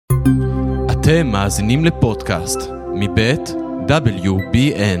אתם מאזינים לפודקאסט מבית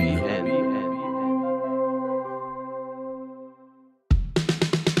WBN.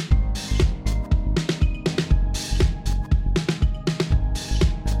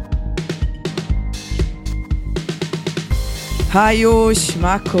 האיש,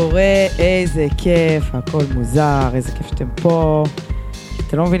 מה קורה? איזה כיף, הכל מוזר, איזה כיף שאתם פה.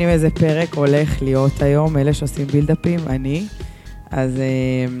 אתם לא מבינים איזה פרק הולך להיות היום, אלה שעושים בילדאפים, אני. אז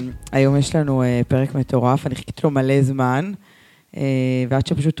היום יש לנו פרק מטורף, אני חיכיתי לו מלא זמן, ועד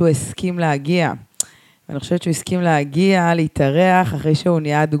שפשוט הוא הסכים להגיע. ואני חושבת שהוא הסכים להגיע, להתארח, אחרי שהוא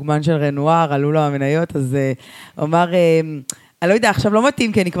נהיה דוגמן של רנואר, עלו לו המניות, אז הוא אמר, אני לא יודע, עכשיו לא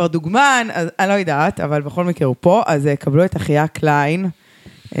מתאים, כי אני כבר דוגמן, אז אני לא יודעת, אבל בכל מקרה הוא פה, אז קבלו את אחיה קליין.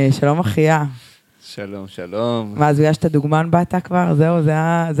 שלום אחיה. שלום, שלום. מה, אז הוא יש את הדוגמן באת כבר? זהו,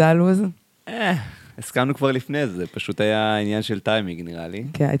 זה הלוז? הסכמנו כבר לפני זה, פשוט היה עניין של טיימינג נראה לי.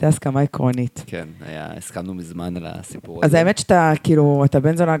 כן, הייתה הסכמה עקרונית. כן, הסכמנו מזמן על הסיפור אז הזה. האמת שאתה, כאילו, אתה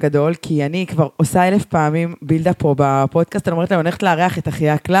בן זונה גדול, כי אני כבר עושה 1000 פעמים בילדה פה בפודקאסט, אני אומרת להם, אני הולכת לארח את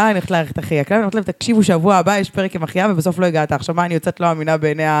אחיה קליין, אני הולכת לארח את אחיה קליין, אני אומרת להם, תקשיבו, שבוע הבא יש פרק עם אחיה, ובסוף לא הגעת. עכשיו מה, אני יוצאת לא אמינה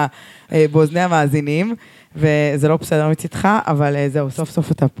באוזני המאזינים, וזה לא בסדר מצדך, אבל זהו, סוף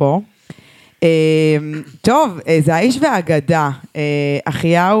סוף אתה פה. טוב, זה האיש והאגדה.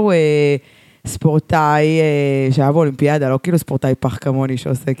 אחיה הוא ספורטאי שהיה באולימפיאדה, לא כאילו ספורטאי פח כמוני,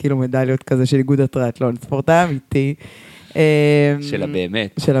 שעושה כאילו מדליות כזה של איגוד הטריאטלון, ספורטאי אמיתי. של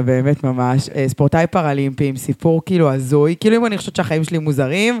הבאמת. של הבאמת ממש. ספורטאי פראלימפי, עם סיפור כאילו הזוי, כאילו אם אני חושבת שהחיים שלי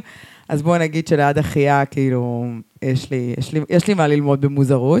מוזרים, אז בואו נגיד שליד אחיה, כאילו, יש לי מה ללמוד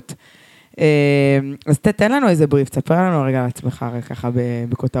במוזרות. אז תתן לנו איזה בריף, תספר לנו רגע על עצמך, ככה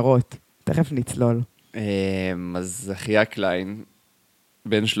בכותרות. תכף נצלול. אז אחיה קליין,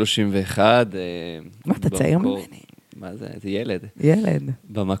 בן 31. מה, אתה צעיר ממני? מה זה? זה ילד. ילד.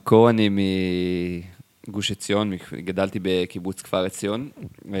 במקור אני מגוש עציון, גדלתי בקיבוץ כפר עציון.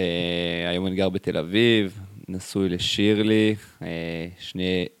 היום אני גר בתל אביב, נשוי לשירלי, 2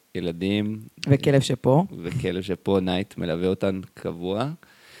 ילדים. וכלב שפה. וכלב שפה, נייט, מלווה אותן קבוע.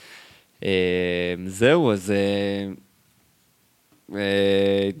 זהו, אז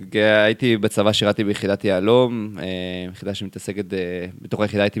הייתי בצבא, שירתי ביחידת יהלום, יחידה שמתעסקת, בתוך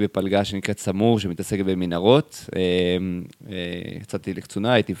היחידה הייתי בפלגה שנקראת סמור, שמתעסקת במנהרות. יצאתי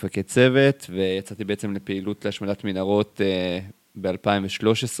לקצונה, הייתי מפקד צוות, ויצאתי בעצם לפעילות להשמדת מנהרות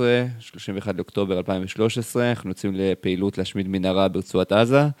ב-2013, 31 לאוקטובר 2013, אנחנו יוצאים לפעילות להשמיד מנהרה ברצועת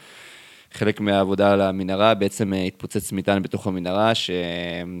עזה. חלק מהעבודה על המנהרה בעצם התפוצץ מטען בתוך המנהרה,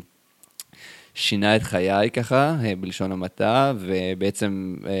 שינה את חיי ככה, בלשון המעטה,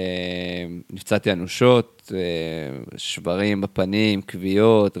 ובעצם נפצעתי אנושות, שברים בפנים,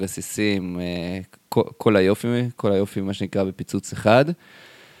 כוויות, רסיסים, כל היופי מה שנקרא בפיצוץ אחד.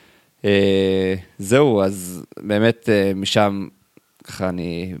 זהו, אז באמת משם, ככה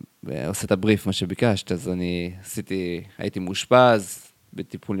אני עושה את הבריף מה שביקשת, אז הייתי מאושפז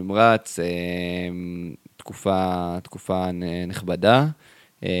בטיפול נמרץ, תקופה נכבדה,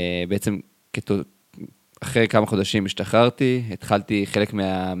 בעצם אחרי כמה חודשים השתחררתי, התחלתי חלק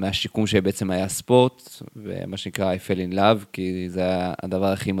מהשיקום שבעצם היה ספורט, ומה שנקרא I fell in love, כי זה הדבר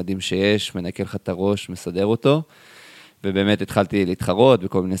הכי מדהים שיש, מנקה לך את הראש, מסדר אותו, ובאמת התחלתי להתחרות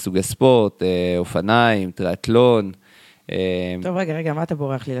בכל מיני סוגי ספורט, אופניים, טריאטלון. טוב, רגע, מה אתה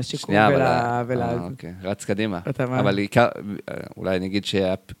בורח לי לשיקום אוקיי, רץ קדימה. אבל אולי נגיד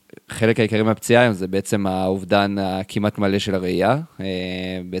חלק העיקרי מהפציעה היום זה בעצם האובדן הכמעט מלא של הראייה,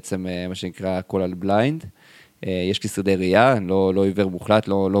 בעצם מה שנקרא כל על בליינד. יש לי שרידי ראייה, לא עיוור מוחלט,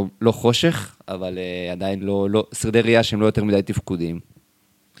 לא חושך, אבל עדיין שרידי ראייה שהם לא יותר מדי תפקודיים.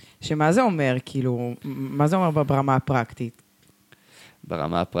 שמה זה אומר, כאילו, מה זה אומר ברמה הפרקטית?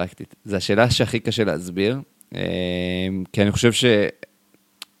 ברמה הפרקטית. זו השאלה שהכי קשה להסביר, כי אני חושב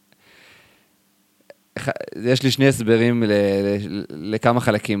יש לי 2 הסברים לכמה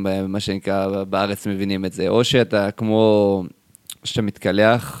חלקים מה שנקרא בארץ מבינים את זה, או שאתה כמו שאתה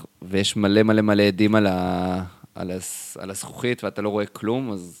מתקלח ויש מלא עדים על הזכוכית ואתה לא רואה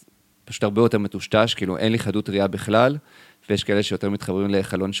כלום, אז פשוט הרבה יותר מטושטש, כאילו אין לי חדות ראייה בכלל, ויש כאלה שיותר מתחברים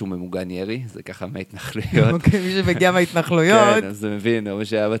לחלון שהוא ממוגן ירי, זה ככה מההתנחלויות. אוקיי, מי שמגיע מההתנחלויות. כן, אז זה מבין, או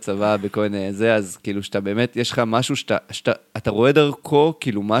שהיה בצבא בכל זה, אז כאילו שאתה באמת, יש לך משהו שאתה רואה דרכו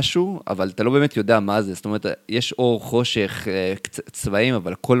כאילו משהו, אבל אתה לא באמת יודע מה זה, זאת אומרת, יש אור, חושך, צבעים,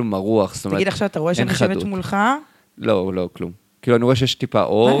 אבל הכל מרוח, זאת אומרת, תגיד עכשיו, אתה רואה שאני יושבת מולך? לא, כלום. כאילו, אני רואה שיש טיפה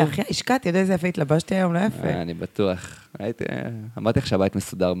אור. אחי, השקעתי, יודע איזה יפה התלבשתי היום, לא יפה. אני בטוח. אמרתי לך שהבית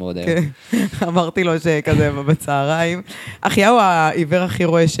מסודר מאוד היום. אמרתי לו שכזה בצהריים, אחיה הוא העיוור הכי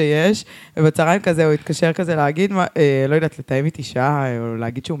רואה שיש, ובצהריים כזה הוא התקשר כזה להגיד, לא יודעת, לתאם איתי שעה, או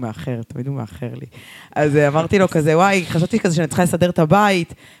להגיד שהוא מאחר, תמיד הוא מאחר לי. אז אמרתי לו כזה, וואי, חשבתי כזה שאני צריכה לסדר את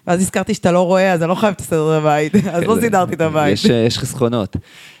הבית, ואז הזכרתי שאתה לא רואה, אז אני לא חייבת לסדר את הבית, אז לא סידרתי את הבית. יש חסכונות.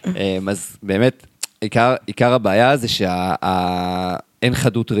 אז באמת, עיקר הבעיה זה אין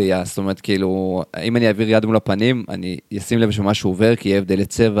חדות ראייה, זאת אומרת, כאילו, אם אני אעביר יד מול הפנים, אני אשים לב שמשהו עובר, כי יהיה הבדלי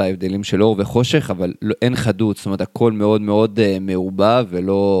צבע, הבדלים של אור וחושך, אבל אין חדות, זאת אומרת, הכל מאוד מאוד מעובע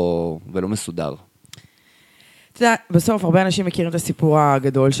ולא מסודר. אתה יודע, בסוף הרבה אנשים מכירים את הסיפור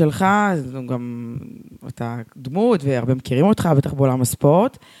הגדול שלך, גם אתה דמות, והרבה מכירים אותך, בטח בעולם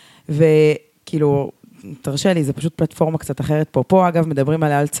הספורט, וכאילו, תרשה לי, זה פשוט פלטפורמה קצת אחרת פה. פה, אגב, מדברים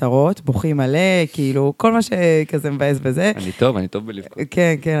עליה על צרות, בוכים מלא, כאילו, כל מה שכזה מבאס בזה. אני טוב בלבכות.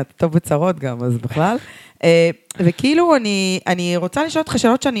 כן, אתה טוב בצרות גם, אז בכלל. וכאילו, אני רוצה לשאול אותך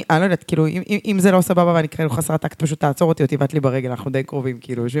שאלות שאני לא יודעת, כאילו, אם זה לא סבבה ואני קרא לך חסרת טקט, פשוט תעצור אותי ואת לי ברגל, אנחנו די קרובים,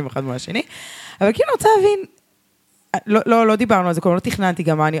 כאילו, יושבים אחד מול השני. אבל כאילו, אני רוצה להבין, לא דיברנו על זה, לא תכננתי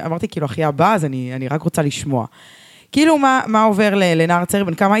גם, אמרתי, כאילו, אחיה הבא, אז אני רק רוצה לשמוע. כאילו, מה עובר לנער צעיר,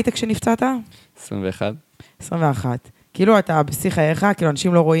 בן כמה היית כשנפצעת? 21. כאילו אתה בשיא חייך, כאילו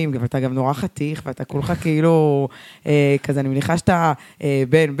אנשים לא רואים, ואתה גם נורא חתיך, ואתה כולך כאילו, כזה, אני מניחה שאתה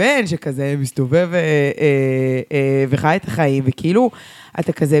בן, שכזה מסתובב וחי את החיים, וכאילו,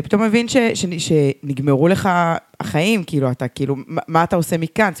 אתה כזה פתאום מבין שנגמרו לך החיים, כאילו, אתה כאילו, מה אתה עושה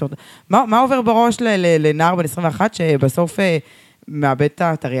מכאן? זאת אומרת, מה עובר בראש לנער בן 21, שבסוף מאבד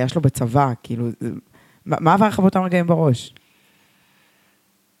את הראייה שלו בצבא, כאילו, מה עבר לך באותם רגעים בראש?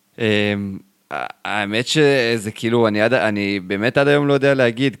 האמת שזה כאילו, אני באמת עד היום לא יודע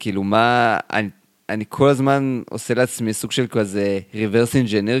להגיד, כאילו מה, אני כל הזמן עושה לעצמי סוג של כזה reverse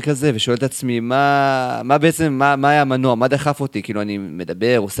engineer כזה, ושואל את עצמי מה בעצם, מה היה המנוע, מה דחף אותי, כאילו אני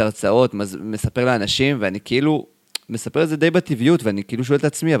מדבר, עושה הרצאות, מספר לאנשים, ואני כאילו מספר את זה די בטבעיות, ואני כאילו שואל את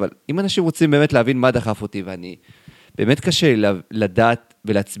עצמי, אבל אם אנשים רוצים באמת להבין מה דחף אותי, ואני באמת קשה לדעת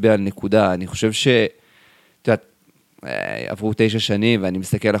ולהצביע על נקודה, אני חושב את יודעת, עברו 9 שנים, ואני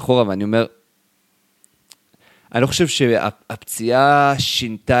מסתכל אחורה, ואני אומר, אני לא חושב שהפציעה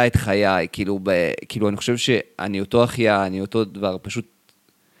שינתה את חיי, כאילו אני חושב שאני אותו אחיה, אני אותו דבר, פשוט,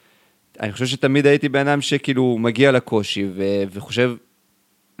 אני חושב שתמיד הייתי בעיניים שכאילו מגיע לקושי, וחושב,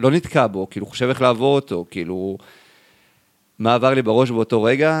 לא נתקע בו, כאילו חושב איך לעבור אותו, כאילו, מה עבר לי בראש באותו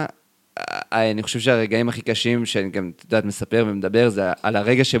רגע, אני חושב שהרגעים הכי קשים, שאני גם, אתה יודעת, מספר ומדבר, זה על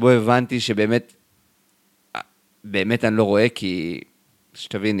הרגע שבו הבנתי שבאמת, אני לא רואה, כי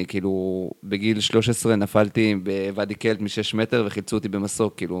שתביני, כאילו, בגיל 13 נפלתי בוואדי קלט מ6 מטר, וחילצו אותי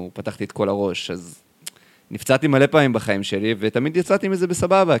במסוק, כאילו, פתחתי את כל הראש, אז נפצעתי מלא פעמים בחיים שלי, ותמיד יצאתי מזה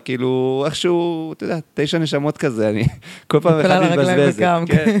בסבבה, כאילו, איכשהו, אתה יודע, 9 נשמות כזה, אני כל פעם אחד מתבזבזת.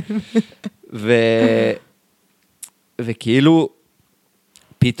 כן. וכאילו,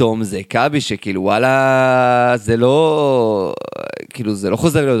 פתאום זה קאבי שכאילו, וואלה, זה לא, כאילו, זה לא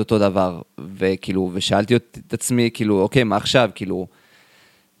חוזר להיות אותו דבר, וכאילו, ושאלתי את עצמי, כאילו, אוקיי, מה עכשיו? כאילו,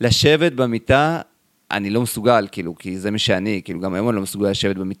 לשבת במיטה, אני לא מסוגל, כאילו, כי זה מי שאני, כאילו, גם היום אני לא מסוגל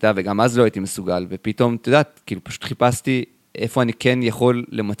לשבת במיטה, וגם אז לא הייתי מסוגל, ופתאום, אתה יודעת, כאילו, פשוט חיפשתי איפה אני כן יכול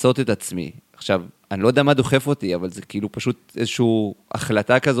למצות את עצמי. עכשיו, אני לא יודע מה דוחף אותי, אבל זה כאילו פשוט איזושהי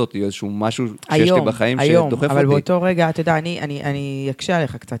החלטה כזאת, או איזשהו משהו שיש לי בחיים שדוחף אותי. אבל באותו רגע, אתה יודע, אני אקשה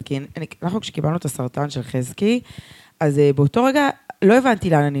עליך קצת, כי אנחנו כשקיבלנו את הסרטן של חזקי, אז באותו רגע לא הבנתי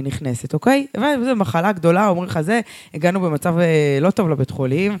לאן אני נכנסת, אוקיי? הבנתי, זו מחלה גדולה, אומרים לך זה, הגענו במצב לא טוב לבית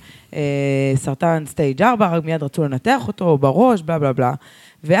חולים, סרטן סטייג' 4, מיד רצו לנתח אותו, בראש, בלה בלה בלה,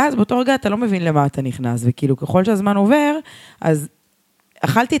 ואז באותו רגע אתה לא מבין למה אתה נכנס, וכאילו ככל שהזמן עובר, אז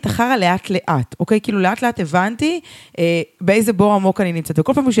אכלתי את החרה לאט לאט, אוקיי? כאילו לאט לאט הבנתי באיזה בור עמוק אני נמצאת,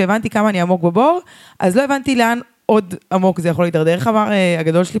 וכל פעם שהבנתי כמה אני עמוק בבור, אז לא הבנתי לאן עוד עמוק זה יכול להידרדר. איך אמר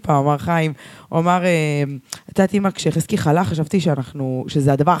הגדול שלי פעם, אמר חיים, הוא אמר, אתה אמא, כשחזקי חלה, חשבתי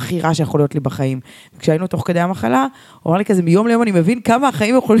שזה הדבר הכי רע שיכול להיות לי בחיים. כשהיינו תוך כדי המחלה, הוא אמר לי כזה, מיום ליום אני מבין כמה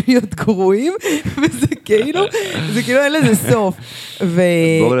החיים יכולים להיות גרועים, וזה כאילו אין לזה סוף.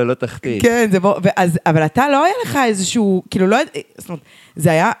 בור ללא תחתית. כן, זה בור, אבל אתה לא היה לך איזשהו, כאילו לא, זאת אומרת,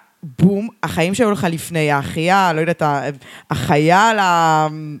 זה היה בום, החיים שהיו לך לפני, האחיה, לא יודעת, החייל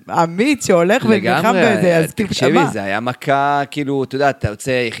האמיץ שהולך ונלחם בזה, אז כאילו, תקשיבי, זה היה מכה, כאילו, אתה יודע, אתה יוצא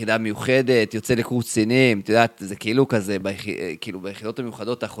יחידה מיוחדת, יוצא לקורס קצינים, אתה יודע, זה כאילו כזה, כאילו, ביחידות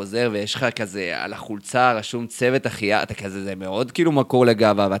המיוחדות אתה חוזר, ויש לך כזה, על החולצה, רשום צוות אחיה, אתה כזה, זה מאוד כאילו מקור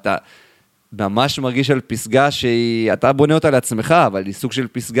לגאווה, ואתה ממש מרגיש על פסגה שאתה בונה אותה לעצמך, אבל היא סוג של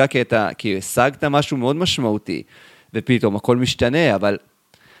פסגה, כי השגת משהו מאוד משמעותי, ופתאום הכל משתנה, אבל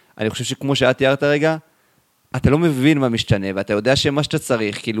אני חושב שכמו שאת תיארת רגע, אתה לא מבין מה משתנה, ואתה יודע שמה שאתה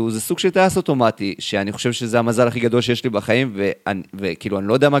צריך, כאילו, זה סוג של טייס אוטומטי, שאני חושב שזה המזל הכי גדול שיש לי בחיים, וכאילו, אני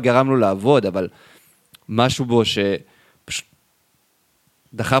לא יודע מה גרם לו לעבוד, אבל משהו בו שפשוט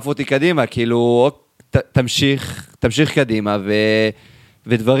דחף אותי קדימה, כאילו, תמשיך קדימה,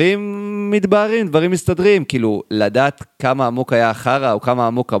 ודברים מתבהרים, דברים מסתדרים, כאילו, לדעת כמה עמוק היה החרה, או כמה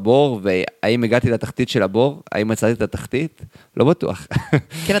עמוק הבור, והאם הגעתי לתחתית של הבור, האם מצאתי את התחתית, לא בטוח.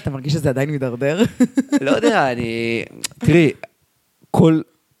 כן, אתה מרגיש שזה עדיין מדרדר? לא יודע, תראי,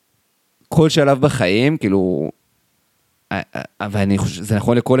 כל שלב בחיים, כאילו, ואני חושב, זה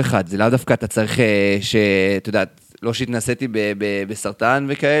נכון לכל אחד, זה לא דווקא אתה צריך שאתה יודעת, לא שהתנסיתי בסרטן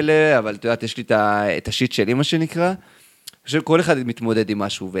וכאלה, אבל אתה יודעת, יש לי את השיט שלי, מה שנקרא, אני חושב כל אחד מתמודד עם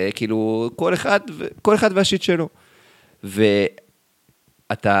משהו, וכאילו, כל אחד והשיט שלו.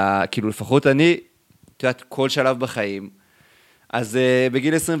 ואתה, כאילו, לפחות אני, אתה יודעת, כל שלב בחיים, אז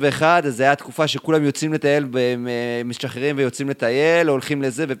בגיל 21, אז זה היה תקופה שכולם יוצאים לטייל, משתחררים ויוצאים לטייל, או הולכים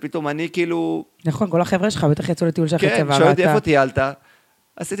לזה, ופתאום אני כאילו... נכון, כל החבר'ה שלך בטח יצאו לטיול של חצבה. כן, שואלתי איפה טיילת,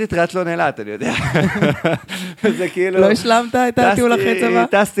 עשיתי טריאטלון אילת, אני יודע. זה כאילו... לא השלמת את הטיול אחרי צבא?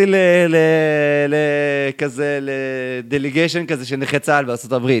 טסתי כזה, לדליגיישן כזה של נכי צה"ל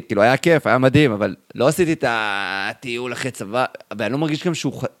בארצות הברית, כאילו היה כיף, היה מדהים, אבל לא עשיתי את הטיול אחרי צבא, ואני לא מרגיש גם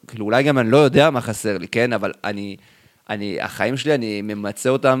שהוא, כאילו אולי גם אני לא יודע מה חסר לי, כן, אבל החיים שלי, אני ממצא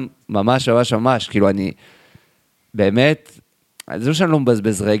אותם ממש, כאילו אני באמת, זה לא שאני לא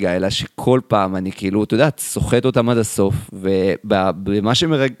מבזבז רגע, אלא שכל פעם אני כאילו, אתה יודע, סוחט אותם עד הסוף, ובמה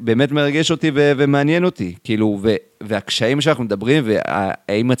שבאמת מרגש אותי ומעניין אותי, כאילו, והקשיים שאנחנו מדברים,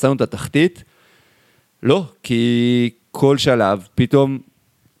 והאם מצאנו את התחתית? לא, כי כל שלב, פתאום,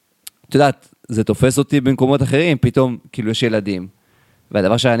 אתה יודעת, זה תופס אותי במקומות אחרים, פתאום, כאילו, יש ילדים,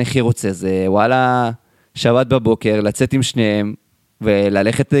 והדבר שאני הכי רוצה זה, וואלה, שבת בבוקר, לצאת עם שניהם,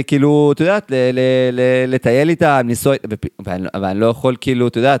 וללכת כאילו, אתה יודעת, לטייל איתם, ניסוי, ואני לא יכול כאילו,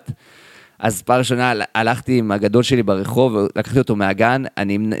 אתה יודעת, אז פעם ראשונה הלכתי עם הגדול שלי ברחוב, לקחתי אותו מהגן,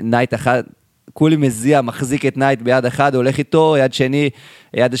 אני עם נייט אחד, כולי מזיע, מחזיק את נייט ביד אחד, הולך איתו,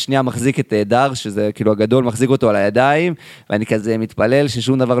 יד השנייה מחזיק את דר, שזה כאילו הגדול, מחזיק אותו על הידיים, ואני כזה מתפלל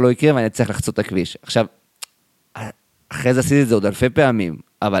ששום דבר לא יקרה, ואני צריך לחצות את הכביש. עכשיו, אחרי זה עשיתי את זה עוד אלפי פעמים,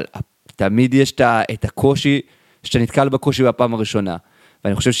 אבל תמיד יש את הקושי, שאתה נתקל בקושי בפעם הראשונה.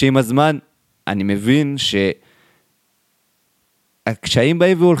 ואני חושב שעם הזמן, אני מבין שהקשיים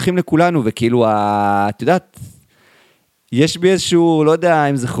באים והולכים לכולנו, וכאילו, את יודעת, יש בי איזשהו, לא יודע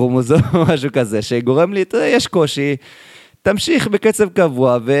אם זה כרומוזום או משהו כזה, שגורם לי, יש קושי, תמשיך בקצב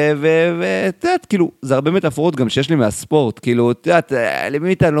קבוע, ואת יודעת, כאילו, זה הרבה מטאפורות גם שיש לי מהספורט, כאילו, את יודעת,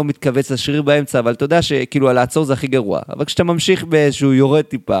 למי אתה לא מתכווץ לשריר באמצע, אבל אתה יודע שכאילו, על לעצור זה הכי גרוע, אבל כשאתה ממשיך באיזשהו יורד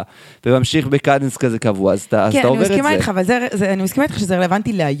טיפה, וממשיך בקדנס כזה קבוע, אז אתה עובר את זה. כן, אני מסכימה איתך, אבל אני מסכימה איתך שזה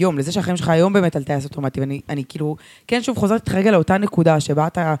רלוונטי להיום, לזה שהחיים שלך היום באמת על טייס אוטומטי, ואני כאילו, כן, שוב חוזרת רגע לאותה נקודה, שבה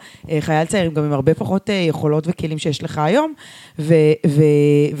אתה חייל צעיר, גם עם הרבה פחות יכולות וכלים שיש לך היום,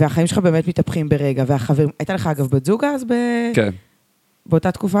 והחיים שלך באמת מתהפכים ברגע, והחברים, הייתה לך אגב בת זוג אז כן.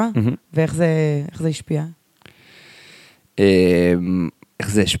 באותה תקופה? ואיך זה השפיע? איך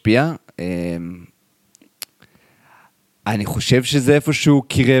זה השפיע? אני חושב שזה איפשהו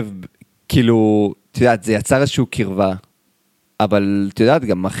קירב, כאילו, אתה יודעת, זה יצר איזשהו קרבה, אבל אתה יודעת,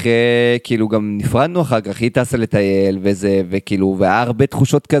 גם אחרי, כאילו, גם נפרדנו אחר כך, היא טסה לטייל, וזה, וכאילו, והיה הרבה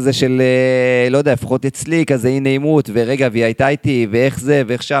תחושות כזה של, לא יודע, לפחות אצלי, כזה אי נעימות, ורגע, והיא הייתה איתי, ואיך זה,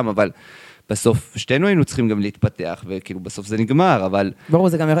 ואיך שם, אבל בסוף, שתינו היינו צריכים גם להתפתח, וכאילו בסוף זה נגמר, אבל... ברור,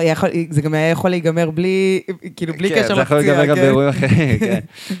 זה גם היה יכול להיגמר בלי, כאילו בלי קשר לפציעה. כן, זה יכול להיגמר גם באירועים אחרים, כן.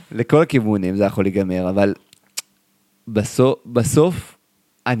 לכל הכיוונים זה יכול להיגמר, אבל בסוף,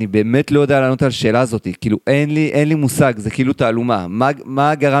 אני באמת לא יודע לענות על השאלה הזאת, כאילו אין לי מושג, זה כאילו תעלומה,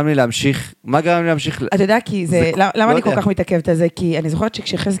 מה גרם לי להמשיך, אתה יודע, כי זה, למה אני כל כך מתעכבת על זה? כי אני זוכרת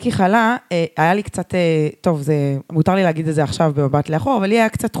שכשחזקי חלה, היה לי קצת, טוב, זה, מותר לי להגיד את זה עכשיו במבט לאחור, אבל לי היה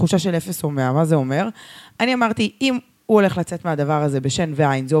קצת תחושה של 0 או 100, מה זה אומר? אני אמרתי, אם הוא הולך לצאת מהדבר הזה בשן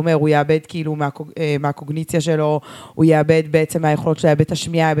ועין, זה אומר, הוא יאבד כאילו מהקוגניציה שלו, הוא יאבד בעצם מהיכולות שלו, יאבד את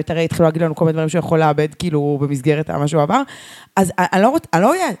השמיעה, יאבד את הרי, התחילו להגיד לנו כל מיני דברים שהוא יכול לאבד כאילו במסגרת המשהו עבר, אז אני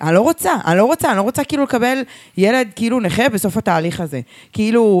לא רוצה כאילו לקבל ילד כאילו נכה בסוף התהליך הזה.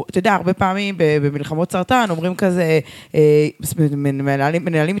 כאילו, אתה יודע, הרבה פעמים במלחמות סרטן אומרים כזה,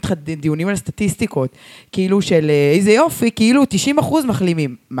 מנהלים איתך דיונים על סטטיסטיקות, כאילו של איזה יופי, כאילו 90%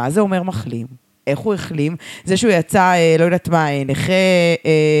 מחלימים. מה זה אומר מחלים? איך הוא החלים? זה שהוא יצא, לא יודעת מה, נכה,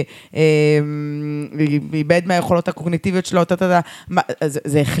 איבד מהיכולות הקוגניטיביות שלו,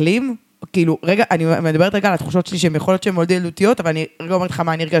 זה החלים? כאילו, רגע, אני מדברת רגע על התחושות שלי שהן יכול להיות שהן מאוד ילדותיות, אבל אני רגע אומרת לך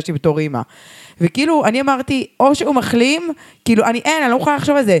מה אני הרגשתי בתור אימא. וכאילו, אני אמרתי, או שהוא מחלים, כאילו, אני לא יכולה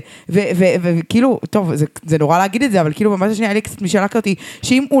לחשוב על זה. וכאילו, טוב, זה נורא להגיד את זה, אבל כאילו, ממש השנייה, היה לי קצת משאלה כזאת,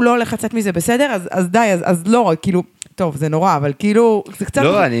 שאם הוא לא הולך לצאת מזה בסדר, אז די, אז לא, כאילו, טוב, זה נורא, אבל כאילו, זה קצת...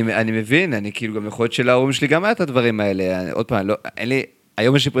 לא, אני מבין, אני כאילו, גם יכול להיות שלהורים שלי גם היה את הדברים האלה. עוד פעם, אין לי,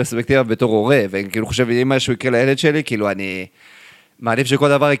 היום יש לי פרספקטיבה בתור הורה, וכאילו חושב, אם משהו יקרה לילד שלי, כאילו, אני מעדיף שכל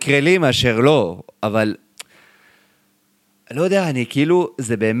דבר יקרה לי מאשר לא, אבל לא יודע, אני כאילו,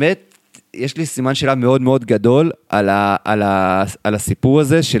 זה באמת, יש לי סימן שאלה מאוד מאוד גדול על הסיפור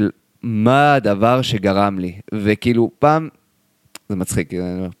הזה של מה הדבר שגרם לי, וכאילו פעם, זה מצחיק,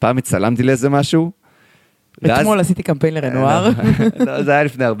 פעם הצלמתי לאיזה משהו, אתמול עשיתי קמפיין לרנואר. לא, זה היה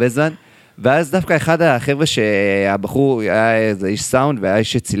לפני הרבה זמן, ואז דווקא אחד החבר'ה שהבחור היה איזה איש סאונד, והיה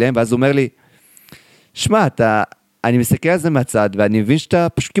איש שצילם, ואז הוא אומר לי, שמע, אני מסתכל על זה מהצד, ואני מבין שאתה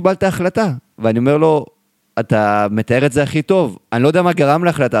פשוט קיבלת החלטה, ואני אומר לו, אתה מתאר את זה הכי טוב, אני לא יודע מה גרם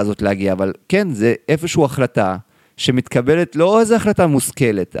להחלטה הזאת להגיע, אבל כן, זה איפשהו החלטה, שמתקבלת, לא איזו החלטה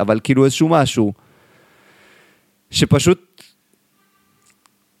מושכלת, אבל כאילו איזשהו משהו, שפשוט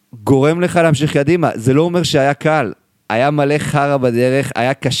גורם לך להמשיך קדימה, זה לא אומר שהיה קל, היה מלא חרה בדרך,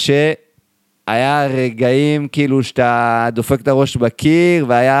 היה קשה, היה רגעים כאילו שאתה דופק את הראש בקיר,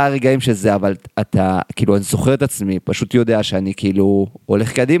 והיה רגעים שזה, אבל אתה, כאילו אני זוכר את עצמי, פשוט יודע שאני כאילו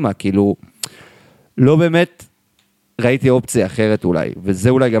הולך קדימה, כאילו לא באמת ראיתי אופציה אחרת אולי, וזה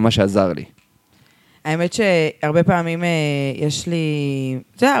אולי גם מה שעזר לי. האמת שהרבה פעמים יש לי,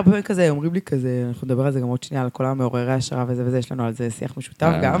 זה הרבה פעמים כזה, אומרים לי כזה, אנחנו נדבר על זה גם עוד שנייה, על כל המעוררי השראה וזה, יש לנו על זה שיח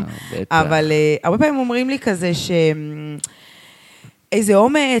משותף גם, אבל הרבה פעמים אומרים לי כזה איזה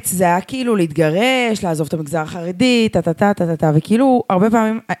אומץ, זה היה כאילו להתגרש, לעזוב את המגזר החרדי, וכאילו הרבה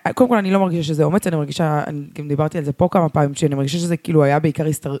פעמים, קודם כל אני לא מרגישה שזה אומץ, אני מרגישה, אני גם דיברתי על זה פה כמה פעמים, שאני מרגישה שזה כאילו היה בעיקר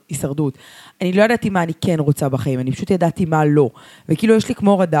הישרדות. אני לא ידעתי מה אני כן רוצה בחיים, אני פשוט ידעתי מה לא. וכאילו יש לי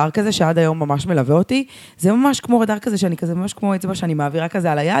כמו רדאר כזה, שעד היום ממש מלווה אותי, זה ממש כמו רדאר כזה, שאני כזה ממש כמו אצבע שאני מעבירה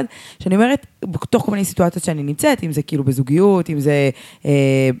כזה על היד, שאני אומרת, בתוך כל מיני סיטואציות שאני נמצאת, אם זה כאילו בזוגיות, אם זה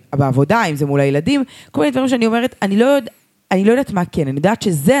בעבודה, אם זה מול הילדים, כל מיני דברים שאני אומרת, אני לא יודעת מה כן, אני יודעת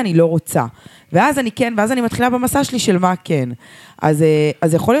שזה אני לא רוצה. ואז אני כן, ואז אני מתחילה במסע שלי של מה כן. אז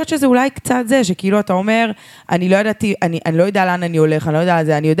יכול להיות שזה אולי קצת זה, שכאילו אתה אומר, אני לא ידעתי, אני לא יודע לאן אני הולך, אני לא יודע על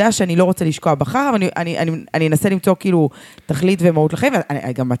זה, אני יודע שאני לא רוצה לשקוע בחר, אבל אני אנסה למצוא כאילו תכלית ומהות לחיים,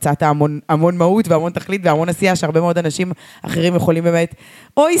 ואני גם מצאת המון מהות והמון תכלית והמון עשייה, שהרבה מאוד אנשים אחרים יכולים באמת,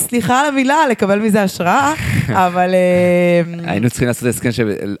 אוי, סליחה על המילה, לקבל מזה השראה, אבל... היינו צריכים לעשות הסכם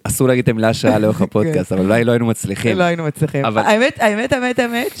שאסור להגיד את המילה השראה לאורך הפודקאסט, אבל אולי לא היינו מצליחים. לא היינו מצליחים. האמת,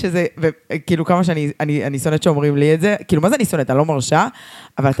 שזה, כאילו כמה שאני שונאת שאומרים לי את זה, כאילו מה זה אני שונאת? אני לא מרשה,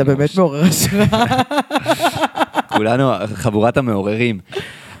 אבל אתה באמת מעורר השראה. כולנו, חבורת המעוררים.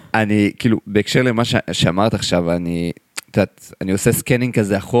 אני, כאילו, בהקשר למה שאמרת עכשיו, אני עושה סקנינג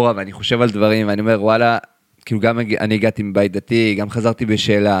כזה אחורה, ואני חושב על דברים, ואני אומר, וואלה, כאילו גם אני הגעתי מבית דתי, גם חזרתי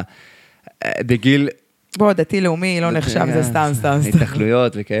בשאלה, בגיל... בוא, דתי לאומי, לא נחשב, זה סתם.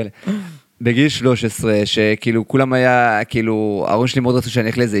 התנחלויות וכאלה. בגיל 13, שכאילו כולם היה, כאילו, ההורים שלי מאוד רצו שאני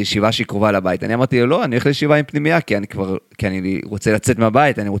אלך לאיזו ישיבה שהיא קרובה לבית. אני אמרתי לו, לא, אני הולך לישיבה עם פנימיה, כי אני רוצה לצאת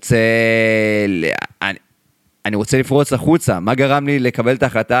מהבית, אני רוצה לפרוץ החוצה. מה גרם לי לקבל את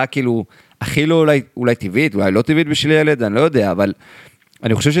ההחלטה, כאילו, הכי לא אולי טבעית, אולי לא טבעית בשביל ילד, אני לא יודע, אבל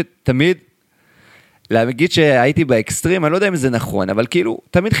אני חושב שתמיד, להגיד שהייתי באקסטרים, אני לא יודע אם זה נכון, אבל כאילו,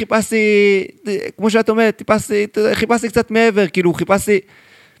 תמיד חיפשתי, כמו שאת אומרת, חיפשתי קצת מעבר, כאילו, חיפשתי,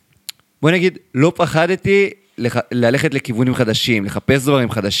 בוא נגיד, לא פחדתי ללכת לכיוונים חדשים, לחפש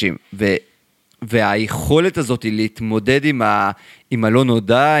דברים חדשים, והיכולת הזאת היא להתמודד עם הלא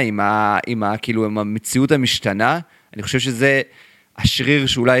נודע, כאילו, עם המציאות המשתנה, אני חושב שזה השריר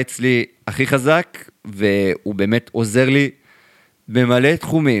שאולי אצלי הכי חזק, והוא באמת עוזר לי במלא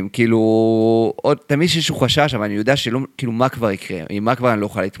תחומים, כאילו, עוד תמיד שיש חשש, אבל אני יודע שלא, כאילו, מה כבר יקרה, עם מה כבר אני לא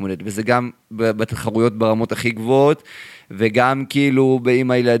אוכל להתמודד, וזה גם בתחרויות ברמות הכי גבוהות, וגם כאילו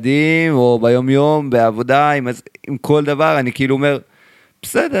עם הילדים, או ביום יום, בעבודה, עם כל דבר, אני כאילו אומר,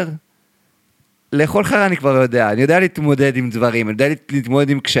 בסדר, לאכול חרה אני כבר יודע, אני יודע להתמודד עם דברים, אני יודע להתמודד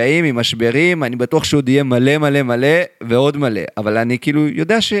עם קשיים, עם משברים, אני בטוח שעוד יהיה מלא מלא מלא, ועוד מלא, אבל אני כאילו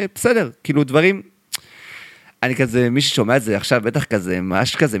יודע שבסדר, כאילו דברים, אני כזה, מי ששומע את זה עכשיו, בטח כזה,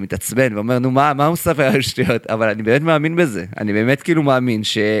 ממש כזה מתעצבן, ואומר, נו, מה הוא מספר על שטויות? אבל אני באמת מאמין בזה, אני באמת כאילו מאמין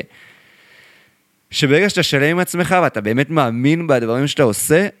שברגע שאתה שלם עם עצמך, ואתה באמת מאמין בדברים שאתה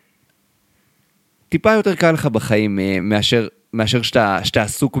עושה, טיפה יותר קל לך בחיים, מאשר מאשר שאתה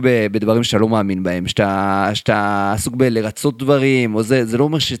עסוק בדברים שאתה לא מאמין בהם, שאתה עסוק בלרצות דברים, או זה לא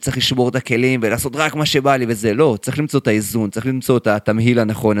אומר שצריך לשבור את הכלים ולעשות רק מה שבא לי וזה, לא, צריך למצוא את האיזון, צריך למצוא את התמהיל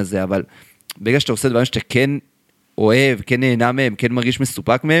הנכון הזה, אבל ברגע שאתה עושה דברים שאתה כן אוהב, כן נהנה מהם, כן מרגיש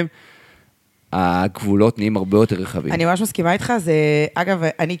מסופק מהם, הגבולות נהיים הרבה יותר רחבים. אני ממש מסכימה איתך, זה, אגב,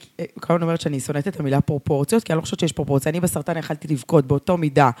 אני כמובן אומרת שאני שונאת את המילה פרופורציות, כי אני לא חושבת שיש פרופורציה. אני בסרטן יכלתי לבכות באותו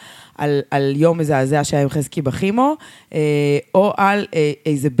מידה על יום מזעזע שהיה עם חזקי בחימו, או על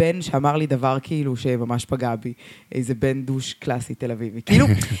איזה בן שאמר לי דבר כאילו שממש פגע בי, איזה בן דוש קלאסי תל אביבי. כאילו,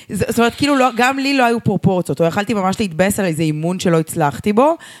 זאת אומרת, כאילו, גם לי לא היו פרופורציות, או יכלתי ממש להתבאס על איזה אימון שלא הצלחתי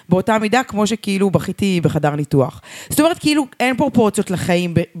בו, באותה מידה כמו שכאילו בכיתי בחדר ניתוח. זאת אומרת, כאילו, אין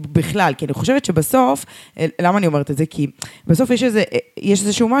לחיים בכלל, כי אני חושבת שבסוף, למה אני אומרת את זה? כי בסוף יש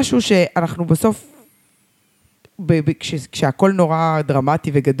איזשהו משהו שאנחנו בסוף, כשהכל נורא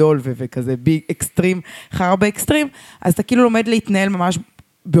דרמטי וגדול וכזה ביג אקסטרים, חרא באקסטרים, אז אתה כאילו לומד להתנהל ממש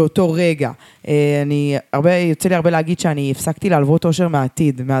באותו רגע. יוצא לי הרבה להגיד שאני הפסקתי להלוות אושר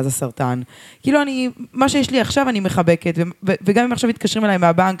מהעתיד, מאז הסרטן. כאילו מה שיש לי עכשיו אני מחבקת, וגם אם עכשיו מתקשרים אליי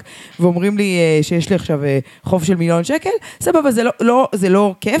מהבנק, ואומרים לי שיש לי עכשיו חוב של $1,000,000, סבבה, זה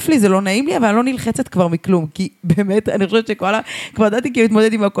לא כיף לי, זה לא נעים לי, אבל אני לא נלחצת כבר מכלום, כי באמת, אני חושבת כבר ידעתי כאילו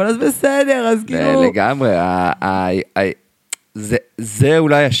להתמודד עם הכל, אז בסדר, אז כאילו... לגמרי, זה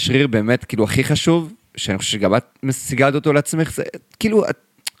אולי השריר באמת, כאילו, הכי חשוב, שאני חושב שגם את משיגה אותו לעצמך, זה כאילו,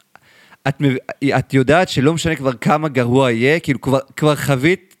 את יודעת שלא משנה כבר כמה גרוע יהיה, כאילו כבר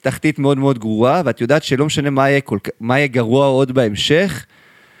חווית תחתית מאוד מאוד גרועה, ואת יודעת שלא משנה מה יהיה גרוע עוד בהמשך,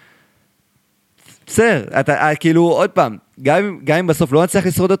 בסדר, כאילו עוד פעם, גם אם בסוף לא נצליח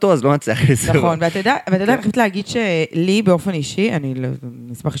לשרוד אותו, אז לא נצליח לשרוד. נכון, ואתה יודע, אני חושבת להגיד שלי באופן אישי, אני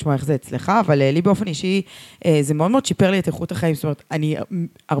נשמח לשמוע איך זה אצלך, אבל לי באופן אישי, זה מאוד מאוד שיפר לי את איכות החיים, זאת אומרת, אני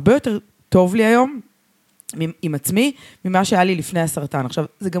הרבה יותר טוב לי היום, עם עצמי, ממה שהיה לי לפני הסרטן. עכשיו,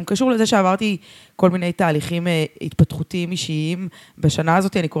 זה גם קשור לזה שעברתי כל מיני תהליכים התפתחותיים אישיים. בשנה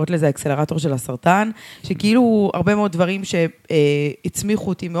הזאת אני קוראת לזה האקסלרטור של הסרטן, שכאילו הרבה מאוד דברים שהצמיחו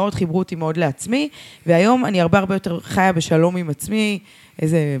אותי מאוד, חיברו אותי מאוד לעצמי, והיום אני הרבה יותר חיה בשלום עם עצמי,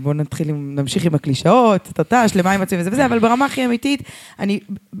 בואו נמשיך עם הקלישאות, שלמה עם עצמי וזה, אבל ברמה הכי אמיתית,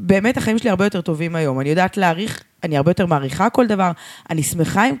 באמת החיים שלי הרבה יותר טובים היום. אני יודעת להעריך, אני הרבה יותר מעריכה כל דבר, אני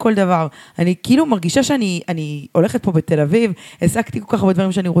שמחה עם כל דבר, אני כאילו מרגישה שאני הולכת פה בתל אביב, העסקתי כל כך הרבה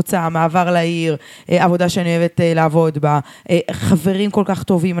דברים שאני רוצה, מעבר לעיר, עבודה שאני אוהבת לעבוד בה, חברים כל כך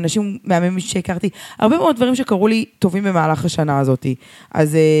טובים, אנשים מהממים שהכרתי, הרבה מאוד דברים שקרו לי טובים במהלך השנה הזאת.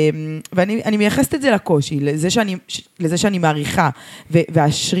 אז, ואני מייחסת את זה לקושי, לזה שאני מעריכה,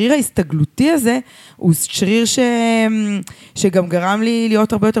 והשריר ההסתגלותי הזה, הוא שריר שגם גרם לי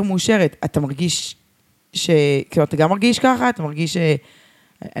להיות הרבה יותר מאושרת. אתה מרגיש כאילו, אתה גם מרגיש ככה, אתה מרגיש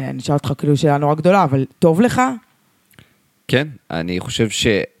אני אשאל אותך כאילו שאלה נורא גדולה, אבל טוב לך? כן, אני חושב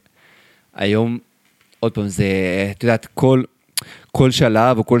שהיום, עוד פעם, זה, אתה יודעת, כל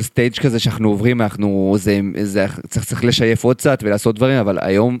שלב או כל סטייג' כזה שאנחנו עוברים, צריך לשייף עוד קצת ולעשות דברים, אבל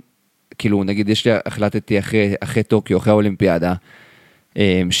היום, כאילו, נגיד, החלטתי אחרי טוקיו, אחרי האולימפיאדה,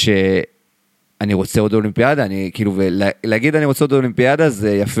 שאני רוצה עוד אולימפיאדה, אני כאילו, ולהגיד אני רוצה עוד אולימפיאדה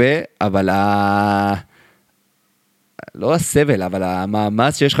זה יפה, אבל לא הסבל, אבל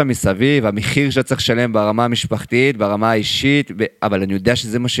המאמץ שיש לך מסביב, המחיר שאתה צריך לשלם ברמה המשפחתית, ברמה האישית, אבל אני יודע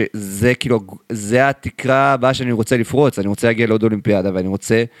שזה מה זה כאילו, זה התקרה הבאה שאני רוצה לפרוץ, אני רוצה להגיע לעוד אולימפיאדה, ואני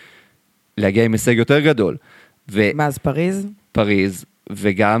רוצה להגיע עם הישג יותר גדול. מה, אז פריז? פריז,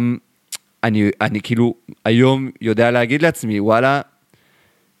 וגם אני כאילו היום יודע להגיד לעצמי, וואלה,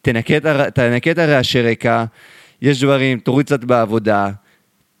 תנקה את הרעשי רקע, יש דברים, תוריד קצת בעבודה,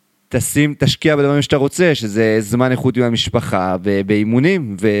 תשקיע בדברים שאתה רוצה, שזה זמן איכות עם המשפחה,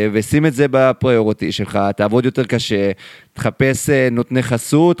 ובאימונים, ושים את זה בפריוריטי שלך, תעבוד יותר קשה, תחפש נותני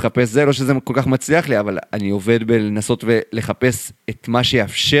חסות, תחפש זה, לא שזה כל כך מצליח לי, אבל אני עובד בלנסות ולחפש את מה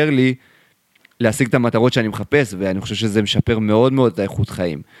שיאפשר לי, להשיג את המטרות שאני מחפש, ואני חושב שזה משפר מאוד מאוד את האיכות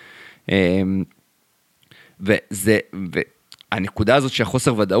חיים. והנקודה הזאת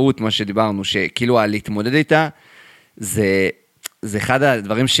שהחוסר ודאות, מה שדיברנו, שכאילו להתמודד איתה, זה אחד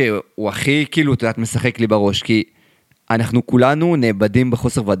הדברים שהוא הכי, כאילו, אתה יודעת, משחק לי בראש, כי אנחנו כולנו נאבדים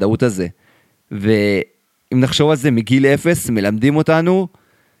בחוסר ודאות הזה, ואם נחשוב על זה מגיל 0, מלמדים אותנו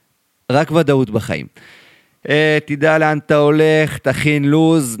רק ודאות בחיים. תדע לאן אתה הולך, תכין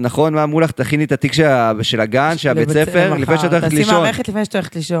לוז, נכון? מה אמרו לך? תכיני את התיק של הגן, של הבית ספר, לפני שאתה הולכת לישון. תשים מערכת לפני שאתה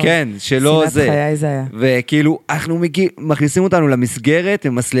הולכת לישון. כן, שלא זה. שנאת חיי זה היה. וכאילו, אנחנו מכניסים אותנו למסגרת,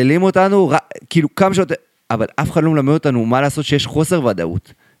 ומסללים אותנו, כאילו כמה שעות... אבל אף אחד לא מלמד אותנו מה לעשות שיש חוסר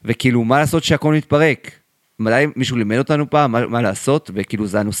ודאות, וכאילו מה לעשות שהכל מתפרק, מדי מישהו לימד אותנו פעם, מה לעשות, וכאילו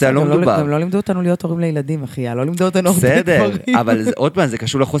זה הנושא הלא מדובר. גם לא לימדו אותנו להיות הורים לילדים, אחיה, לא לימדו אותנו הרבה דברים. בסדר, אבל עוד פעם, זה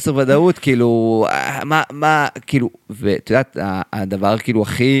קשור לחוסר ודאות, כאילו, כאילו, ואתה יודעת, הדבר כאילו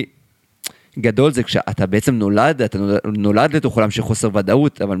הכי גדול זה כשאתה בעצם נולד, אתה נולד לתוך עולם של חוסר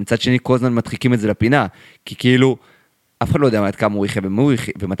ודאות, אבל מצד שני כל הזמן מדחיקים את זה לפינה, כי כאילו, אף אחד לא יודע עד כמה הוא יחיה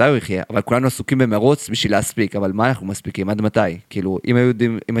ומתי הוא יחיה, אבל כולנו עסוקים במרוץ בשביל להספיק, אבל מה אנחנו מספיקים? עד מתי? כאילו,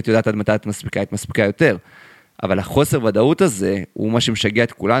 אם את יודעת עד מתי את מספיקה יותר. אבל החוסר ודאות הזה, הוא מה שמשגע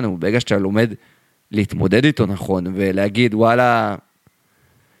את כולנו, ברגע שאתה לומד להתמודד איתו נכון, ולהגיד, וואלה,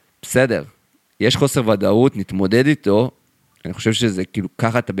 בסדר, יש חוסר ודאות, נתמודד איתו, אני חושב שזה, כאילו,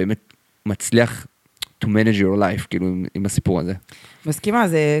 ככה אתה באמת מצליח to manage your life, כאילו, עם הסיפור הזה. מסכימה,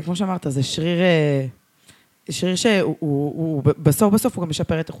 זה, כמו שאמרת, זה שריר שהוא בסוף הוא גם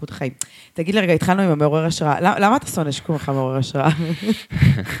משפר את איכות החיים. תגיד לי רגע, התחלנו עם המעורר השראה. למה אתה שונא שקוראים לך מעורר השראה?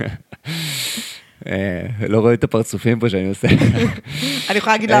 לא רואה את הפרצופים פה שאני עושה. אני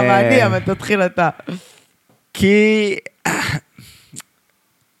יכולה להגיד למה אני, אבל תתחיל אתה. כי...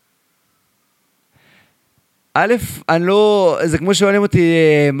 א', אני לא... זה כמו שואלים אותי,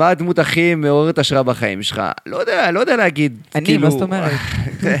 מה הדמות הכי מעוררת השראה בחיים שלך? לא יודע להגיד. אני, מה זאת אומרת?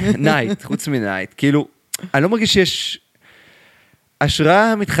 נייט, חוץ מנייט. כאילו, אני לא מרגיש שיש...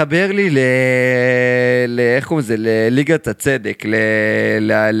 השראה מתחבר לי איך קוראים לזה? לליגת הצדק,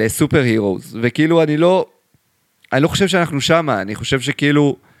 לסופר הירוז. וכאילו, אני לא חושב שאנחנו שמה, אני חושב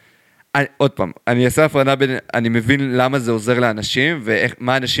שכאילו... עוד פעם, אני אעשה הפרדה בין... אני מבין למה זה עוזר לאנשים,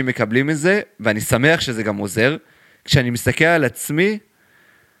 ומה אנשים מקבלים מזה, ואני שמח שזה גם עוזר. כשאני מסתכל על עצמי,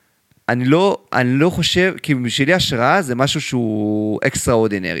 אני לא חושב... כי בשבילי השראה זה משהו שהוא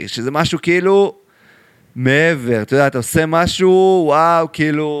אקסטראורדינרי, שזה משהו כאילו... מעבר, אתה יודע, אתה עושה משהו, וואו,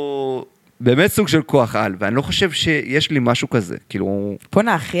 כאילו, באמת סוג של כוח על, ואני לא חושב שיש לי משהו כזה, כאילו... פה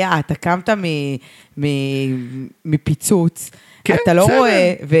אחיה, אתה קמת מפיצוץ, כן, אתה לא בסדר.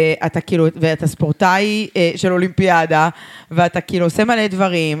 רואה, ואתה כאילו, ואתה ספורטאי של אולימפיאדה, ואתה כאילו עושה מלא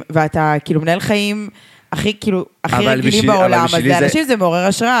דברים, ואתה כאילו מנהל חיים... הכי רגילים בעולם, אז לאנשים זה מעורר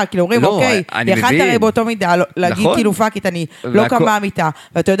השראה, כאילו אומרים, אוקיי, יכלת הרי באותו מידה, להגיד כאילו פאקית, אני לא קמה מיתה,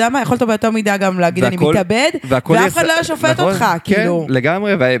 ואתה יודע מה, יכולת באותו מידה גם להגיד, אני מתאבד, ואף אחד לא ישופט אותך, כאילו. כן,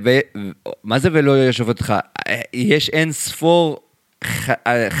 לגמרי, מה זה ולא ישופט אותך? יש אין ספור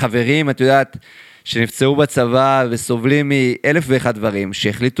חברים, את יודעת, שנפצעו בצבא וסובלים מאלף ואחד דברים,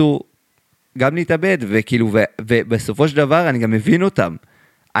 שהחליטו גם להתאבד, וכאילו, ובסופו של דבר אני גם מבין אותם.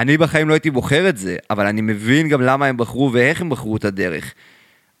 אני בחיים לא הייתי בוחר את זה, אבל אני מבין גם למה הם בחרו ואיך הם בחרו את הדרך.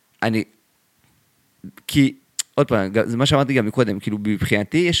 כי, עוד פעם, זה מה שאמרתי גם מקודם, כאילו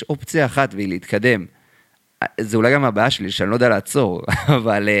בבחינתי יש אופציה אחת והיא להתקדם. זה אולי גם הבעיה שלי, שאני לא יודע לעצור,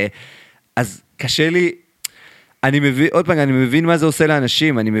 אבל, אז קשה לי, עוד פעם, אני מבין מה זה עושה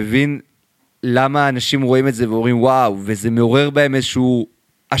לאנשים, אני מבין למה אנשים רואים את זה ואומרים וואו, וזה מעורר בהם איזשהו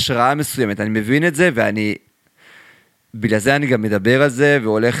השראה מסוימת, אני מבין את זה ואני... בגלל זה אני גם מדבר על זה,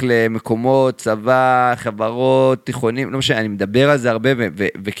 והולך למקומות, צבא, חברות, תיכונים, לא משנה, אני מדבר על זה הרבה,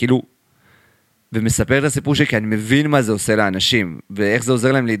 וכאילו, ומספר את הסיפור שלי, כי אני מבין מה זה עושה לאנשים, ואיך זה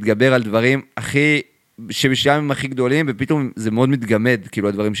עוזר להם להתגבר על דברים שבשלם הם הכי גדולים, ופתאום זה מאוד מתגמד, כאילו,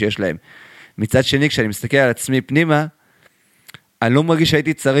 הדברים שיש להם. מצד שני, כשאני מסתכל על עצמי פנימה, אני לא מרגיש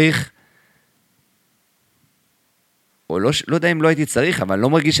שהייתי צריך, או לא יודע אם לא הייתי צריך, אבל אני לא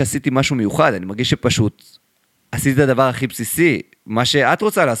מרגיש שעשיתי משהו מיוחד, אני מרגיש שפשוט, עשית את הדבר הכי בסיסי, מה שאת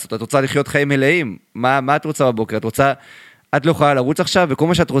רוצה לעשות, את רוצה לחיות חיים מלאים, מה את רוצה בבוקר, את לא יכולה לרוץ עכשיו, וכל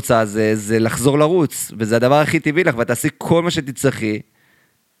מה שאת רוצה זה לחזור לרוץ, וזה הדבר הכי טבעי לך, ואת תעשי כל מה שתצטרכי,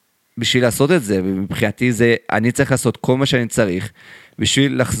 בשביל לעשות את זה, ומבחינתי זה, אני צריך לעשות כל מה שאני צריך,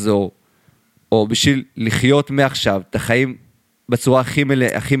 בשביל לחזור, או בשביל לחיות מעכשיו, את החיים בצורה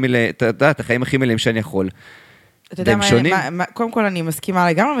הכי מלאה, את החיים הכי מלאים שאני יכול, אתה יודע מה, קודם כל אני מסכימה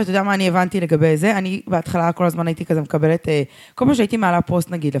לגמרי, ואתה יודע מה אני הבנתי לגבי זה, אני בהתחלה כל הזמן הייתי כזה מקבלת, כל פעם שהייתי מעלה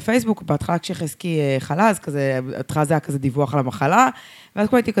פוסט נגיד לפייסבוק, בהתחלה כשחזקי חלז, כזה, התחלה זה היה כזה דיווח על המחלה, ואז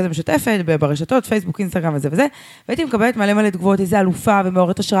כל הייתי כזה משתפת ברשתות, פייסבוק, אינסטגרם וזה, והייתי מקבלת מלא תגובות, איזה אלופה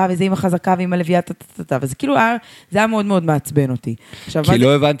ומעוררת השראה, ואיזה אימא חזקה ואימא לביאה, וזה כאילו זה היה מאוד מאוד מעצבן אותי. כי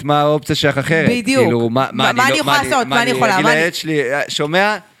לא הבנת מה האופציה שלך אחרת. בדיוק. מה אני יכולה לעשות? מה אני יכולה?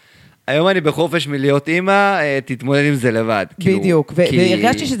 שומע? היום אני בחופש מלהיות אימא, תתמודד עם זה לבד. בדיוק,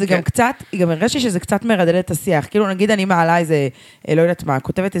 והרגשתי שזה גם קצת, גם הרגשתי שזה קצת מרדד את השיח. כאילו נגיד אני מעלה איזה, לא יודעת מה,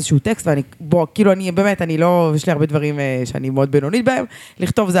 כותבת איזשהו טקסט, ואני, כאילו אני באמת, אני לא, יש לי הרבה דברים שאני מאוד בינונית בהם,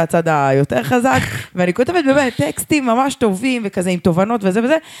 לכתוב זה הצד היותר חזק, ואני כותבת באמת טקסטים ממש טובים, וכזה עם תובנות וזה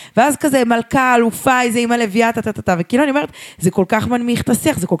וזה, ואז כזה מלכה, אלופה, איזה אימא לביאה, וכאילו אני אומרת, זה כל כך מנמיך את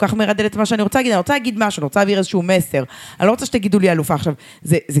השיח, זה כל כך מרדד את מה שאני רוצה להגיד, אני רוצה להגיד משהו, אני רוצה להעביר איזשהו מסר. אני לא רוצה שתגידו לי אלופה עכשיו,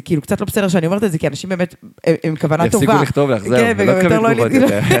 זה כאילו קצת לא בסדר שאני אומרת את זה, כי אנשים באמת, הם כוונה טובה. יפסיקו לכתוב לך, זהו, ולא תקבל תגובות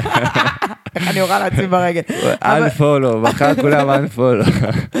יותר. איך אני אוכל לעצמי ברגל. unfollow, מחר כולם unfollow.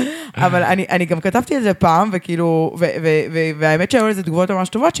 אבל אני גם כתבתי את זה פעם, וכאילו, והאמת שהיו לזה תגובות ממש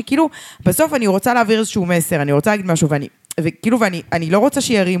טובות, שכאילו, בסוף אני רוצה להעביר איזשהו מסר, אני רוצה להגיד משהו, ואני לא רוצה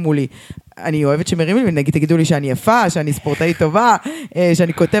שירימו לי. אני אוהבת שמרימים לי, נגיד תגידו לי שאני יפה, שאני ספורטאית טובה,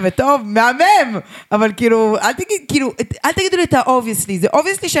 שאני כותבת טוב, מהמם! אבל כאילו, אל תגידו לי את ה-obviously, זה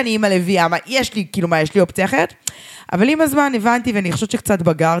obviously שאני אמא לביאה, יש לי אופציה אחרת? אבל עם הזמן הבנתי, ואני חושבת שקצת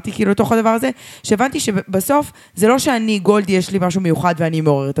בגרתי כאילו לתוך הדבר הזה, שהבנתי שבסוף זה לא שאני גולדי, יש לי משהו מיוחד ואני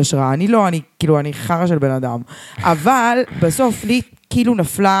מעוררת השראה, אני חרה של בן אדם. אבל בסוף לי כאילו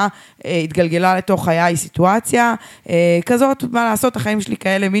נפלה, התגלגלה לתוך חיי סיטואציה, כזאת, מה לעשות, החיים שלי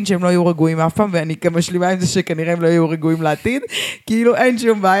כאלה מין שהם לא יהיו רגועים אף פעם, ואני גם משלימה עם זה שכנראה הם לא יהיו רגועים לעתיד, כאילו אין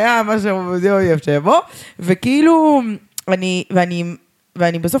שום בעיה, מה שזה אוהב שיבוא, וכאילו,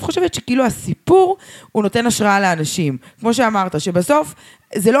 ואני בסוף חושבת שכאילו הסיפור הוא נותן השראה לאנשים. כמו שאמרת, שבסוף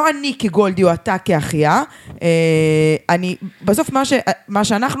זה לא אני כגולדי או אתה כאחיה, בסוף מה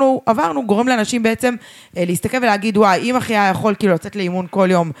שאנחנו עברנו גורם לאנשים בעצם להסתכל ולהגיד, וואי, אם אחיה יכול כאילו לצאת לאימון כל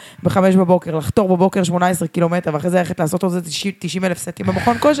יום ב-5 בבוקר, לחתור בבוקר 18 קילומטר, ואחרי זה ללכת לעשות עוד 90,000 סטים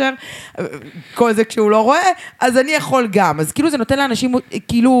במכון כושר, כל זה כשהוא לא רואה, אז אני יכול גם. אז כאילו זה נותן לאנשים,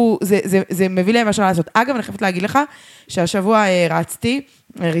 כאילו זה מביא להם משהו לעשות. אגב, אני חייבת להגיד לך שהשבוע רצתי,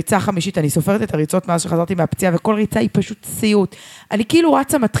 ריצה חמישית, אני סופרת את הריצות מאז שחזרתי מהפציעה, וכל ריצה היא פשוט סיוט. אני כאילו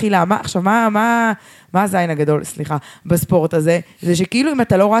רצה מתחילה, עכשיו מה הזין הגדול, סליחה, בספורט הזה? זה שכאילו אם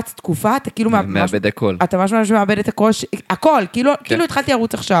אתה לא רץ תקופה, אתה כאילו מאבד הכל. אתה ממש מאבד את הכל, כאילו התחלתי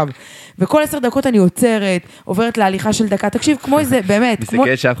לרוץ עכשיו. וכל 10 דקות אני עוצרת, עוברת להליכה של דקה, תקשיב, כמו איזה, באמת,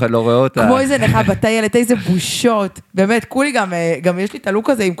 מסתכל שאף אחד לא רואה אותה. כמו איזה נכה בטיילת, איזה בושות, באמת, כולי גם יש לי את הלוק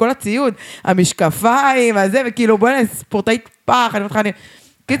הזה עם כל הציוד, המשקפיים, הזה, וכאילו בואי ספורטאית פח,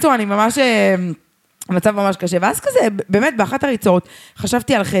 קיצור, אני ממש, מצב ממש קשה, ואז כזה, באמת, באחת הריצות,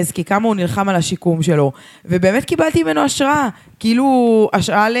 חשבתי על חזקי, כמה הוא נלחם על השיקום שלו, ובאמת קיבלתי ממנו השראה, כאילו,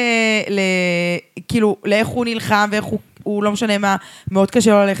 השראה כאילו, לאיך הוא נלחם, ואיך הוא לא משנה מה, מאוד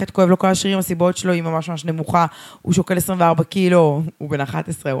קשה לו ללכת, כואב לו כל השרירים, הסיבות שלו היא ממש ממש נמוכה, הוא שוקל 24 קילו, הוא בן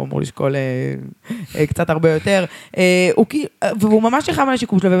 11, הוא אמור לשקול קצת הרבה יותר, והוא ממש נלחם על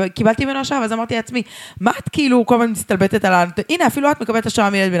השיקום שלו, וקיבלתי ממנו השראה, ואז אמרתי לעצמי, מה את כאילו כל הזמן מסתלבטת על הנה, אפילו את מקבלת השראה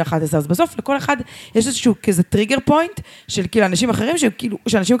מילד בן 11, אז בסוף לכל אחד יש איזשהו כזה טריגר פוינט, של כאילו אנשים אחרים,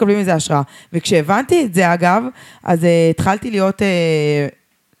 שאנשים מקבלים מזה השראה, וכשהבנתי את זה אגב, אז התחלתי להיות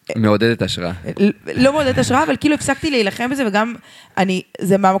מעודדת השראה. לא מעודדת השראה, אבל כאילו הפסקתי להילחם בזה, וגם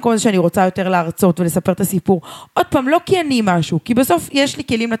זה מהמקום הזה שאני רוצה יותר להרצות ולספר את הסיפור. עוד פעם, לא כי אני משהו, כי בסוף יש לי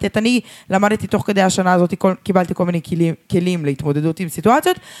כלים לתת. אני למדתי תוך כדי השנה הזאת, קיבלתי כל מיני כלים להתמודדות עם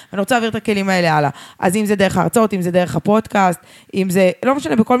סיטואציות, ואני רוצה להעביר את הכלים האלה הלאה. אז אם זה דרך ההרצאות, אם זה דרך הפודקאסט, אם זה, לא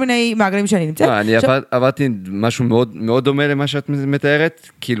משנה, בכל מיני מעגלים שאני נמצאת. אני עברתי משהו מאוד, מאוד דומה למה שאת מתארת,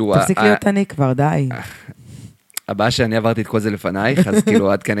 כאילו... תפסיק להיות אני כבר, די. הבאה שאני עברתי את כל זה לפנייך, אז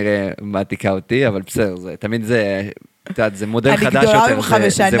כאילו את כנראה מעתיקה אותי, אבל בסדר, תמיד זה מודל חדש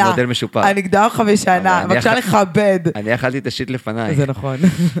יותר, זה מודל משופר. אני גדולה לך בשנה, בבקשה לכבד. אני אכלתי את השיט לפנייך. זה נכון.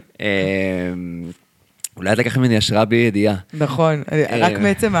 אולי את לקח ממני השראה בידיעה. נכון, רק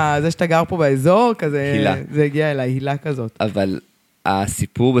בעצם זה שאתה גר פה באזור, כזה, זה הגיע אליי, הילה כזאת. אבל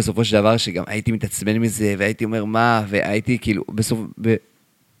הסיפור בסופו של דבר, שגם הייתי מתעצבן מזה, והייתי אומר מה, והייתי כאילו, בסוף,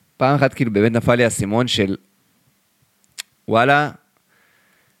 פעם אחת כאילו באמת נפל לי הסימון של וואלה,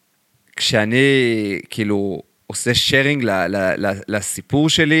 כשאני כאילו עושה שיירינג לסיפור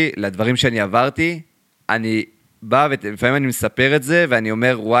שלי, לדברים שאני עברתי, אני בא ולפעמים אני מספר את זה, ואני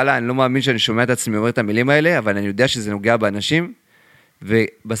אומר, וואלה, אני לא מאמין שאני שומע את עצמי אומר את המילים האלה, אבל אני יודע שזה נוגע באנשים,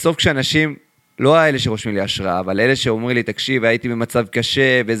 ובסוף כשאנשים, לא האלה שרושמים לי השראה, אבל אלה שאומרים לי, תקשיב, הייתי במצב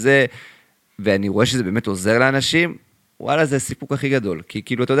קשה וזה, ואני רואה שזה באמת עוזר לאנשים, וואלה, זה הסיפוק הכי גדול, כי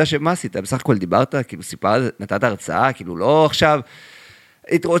כאילו, אתה יודע שמה עשית? בסך הכל דיברת, כאילו, נתת הרצאה, כאילו, לא עכשיו,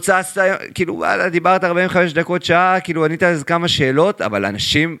 התרוצצת, כאילו, וואלה, דיברת 45 דקות, שעה, כאילו, ענית על כמה שאלות, אבל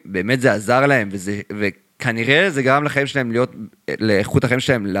אנשים, באמת זה עזר להם, וכנראה זה גרם לחיים שלהם להיות, לאיכות החיים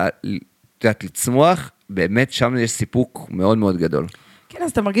שלהם, לצמוח, באמת שם יש סיפוק מאוד מאוד גדול. כן,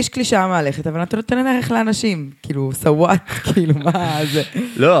 אז אתה מרגיש קלישה מהלכת, אבל אתה נותן ערך לאנשים, כאילו, סוואט, כאילו, מה זה?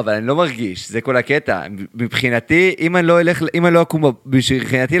 לא, אבל אני לא מרגיש, זה כל הקטע. מבחינתי, אם אני לא אקום,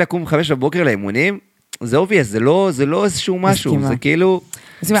 מבחינתי לקום 5 בבוקר לאימונים, זה obvious, זה לא איזשהו משהו, זה כאילו...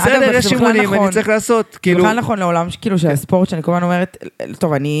 בסדר, יש אימונים, אני צריך לעשות. זה בכלל נכון לעולם של הספורט, שאני כל הזמן אומרת,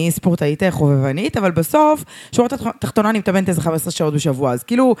 טוב, אני ספורטאית חובבנית, אבל בסוף, שורה תחתונה, אני מתאמנת איזה 15 שעות בשבוע, אז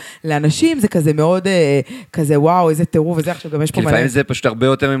כאילו, לאנשים זה כזה מאוד, כזה וואו, איזה טירוף, וזה עכשיו גם יש פה מלא. לפעמים זה פשוט הרבה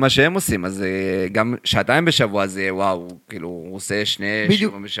יותר ממה שהם עושים, אז גם שעתיים בשבוע, זה וואו, כאילו, הוא עושה 2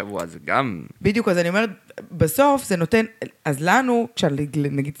 שיעורים בשבוע, זה גם... בדיוק, אז אני אומרת, בסוף זה נותן, אז לנו, כשנגיד,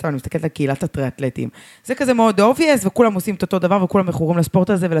 אני מסתכלת על קהילת הטריאטלטים, זה כזה מאוד obvious, וכולם עושים את אותו דבר, וכולם מכורים לספורט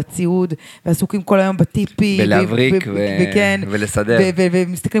הזה ולציוד, ועסוקים כל היום בטיפי, בלהבריק ולסדר.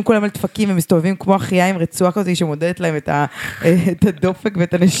 ומסתכלים כל היום על דפקים, ומסתובבים כמו אחיה עם רצועה כזאת, שמודדת להם את הדופק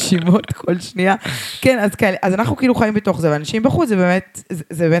ואת הנשימות כל שנייה. כן, אז אנחנו כאילו חיים בתוך זה, ואנשים בחוץ, זה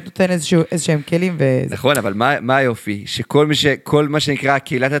באמת נותן איזשהם כלים. נכון, אבל מה היופי? שכל מה שנקרא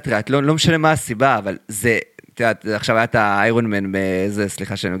קהילת הטריאטלון, לא משנה מה הסיבה, אבל זה, עכשיו היה את האיירון מן,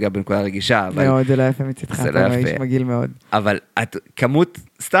 סליחה שאני נוגע בנקודה רגישה, אבל... מאוד, זה לא יפה מצדך, אתה איש מגעיל מאוד. אבל כמות,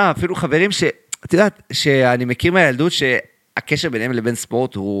 סתם, אפילו חברים את יודעת, שאני מכיר מהילדות שהקשר ביניהם לבין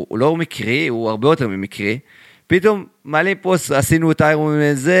ספורט הוא לא מקרי, הוא הרבה יותר ממקרי, פתאום מעלים פה, עשינו את האיירון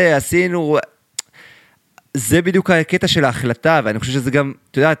מן הזה, עשינו... זה בדיוק הקטע של ההחלטה, ואני חושב שזה גם,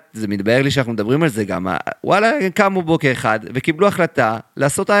 אתה יודעת, זה מתבהר לי שאנחנו מדברים על זה גם, וואלה, קמו בוקר אחד, וקיבלו החלטה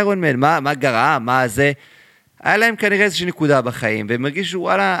לעשות איירון מן, מה גרע, מה זה, היה להם כנראה איזושהי נקודה בחיים, והם הרגישו,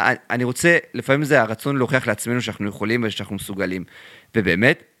 וואלה, אני רוצה, לפעמים זה הרצון להוכיח לעצמנו שאנחנו יכולים ושאנחנו מסוגלים,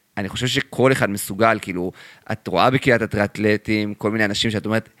 ובאמת, אני חושב שכל אחד מסוגל, כאילו, את רואה בקהילת הטריאטלטים, כל מיני אנשים שאת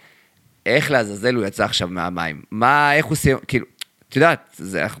אומרת, איך לעזאזל הוא יצא עכשיו מהמים, איך הוא סיים, כאילו, את יודעת,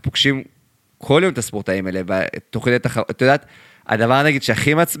 אנחנו פוגשים כל יום את הספורטאים האלה, ותוך כדי תחרות, את יודעת, הדבר נגיד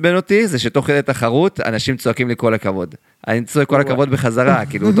שהכי מעצבן אותי, זה שתוך כדי תחרות, אנשים צועקים לי כל הכבוד. אני צועק כל הכבוד בחזרה,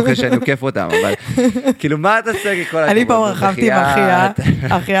 כאילו, תוך כדי שאני עוקף אותם, אבל, כאילו, מה אתה צועק לי כל הכבוד? אני פעם רכבתי עם אחיה,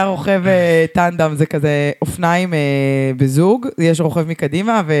 אחיה רוכב טנדם, זה כזה אופניים בזוג, יש רוכב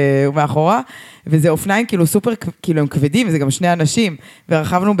מקדימה ומאחורה, וזה אופניים כאילו סופר, כאילו הם כבדים, וזה גם 2 אנשים,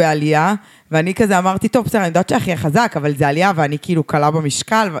 ורכבנו בעלייה, ואני כזה אמרתי, טוב, בסדר, אני יודעת שאחיה חזק, אבל זה עלייה, ואני כאילו קלה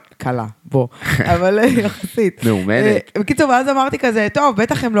במשקל, קלה, בוא, אבל יחסית. מאומנת. בקיצור, ואז אמרתי כזה, טוב,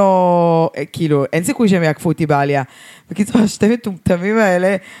 בטח הם לא, כאילו, אין סיכוי שהם יעקפו אותי בעלייה. בקיצור, 2 מטומטמים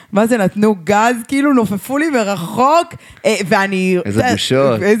האלה, מה זה, נתנו גז, כאילו נופפו לי מרחוק, ואני... איזה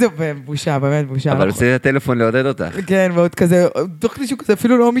בושות. איזה בושה, באמת בושה. אבל עושה את הטלפון לעודד אותך. כן, ועוד כזה, דוח מישהו כזה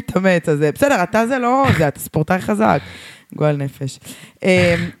אפילו לא מתאמץ, אז בסדר, אתה זה לא, אתה ספורטאי חזק. גועל נפש.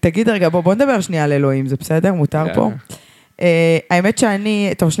 תגיד רגע, בוא נדבר שנייה על אלוהים, זה בסדר? מותר פה? האמת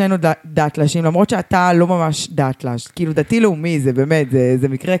שאני, טוב, שנינו דאטלשים, למרות שאתה לא ממש דאטלש, כאילו דתי לאומי, זה באמת, זה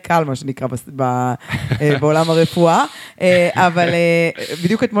מקרה קל, מה שנקרא בעולם הרפואה, אבל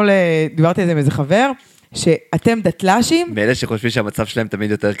בדיוק אתמול דיברתי על זה עם איזה חבר, שאתם דאטלשים. מאלה שחושבים שהמצב שלהם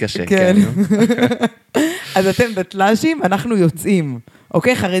תמיד יותר קשה. כן. אז אתם דאטלשים, אנחנו יוצאים.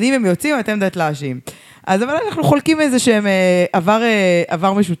 אוקיי, חרדים הם יוצאים, אתם דאטלשים. אז אבל אנחנו חולקים איזה שהם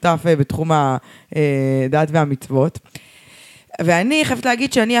עבר משותף בתחום הדת והמצוות. ואני חייבת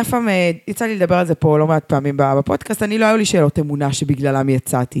להגיד שאני אף פעם, יצא לי לדבר על זה פה לא מעט פעמים בפודקאסט, אני לא היו לי שאלות אמונה שבגללם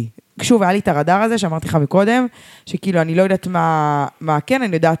יצאתי. שוב, היה לי את הרדאר הזה שאמרתי לך מקודם, שכאילו אני לא יודעת מה כן,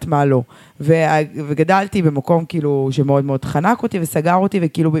 אני יודעת מה לא. וגדלתי במקום כאילו שמאוד מאוד חנק אותי וסגר אותי,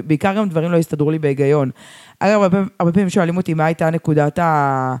 וכאילו בעיקר גם דברים לא הסתדרו לי בהיגיון. אגב, הרבה פעמים שואלים אותי מה הייתה נקודת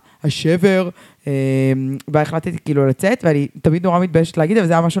השבר, בה החלטתי כאילו לצאת, ואני תמיד נורא מתביישת להגיד, אבל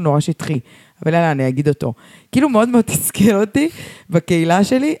זה היה משהו נורא שטחי. אבל יאללה, אני אגיד אותו. כאילו מאוד מאוד תזכיר אותי, בקהילה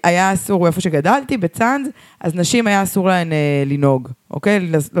שלי, היה אסור, איפה שגדלתי, בצנז, אז נשים היה אסור להן לנהוג, אוקיי?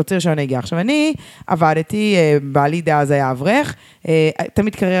 להוציא רישיון נהיגה. עכשיו, אני עבדתי, בעלי דאז היה אברך,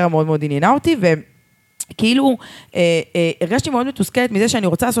 תמיד קריירה מאוד מאוד עניינה אותי, כאילו, הרגשתי מאוד מתוסכלת מזה שאני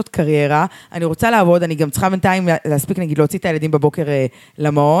רוצה לעשות קריירה, אני רוצה לעבוד, אני גם צריכה בינתיים להספיק, נגיד, להוציא את הילדים בבוקר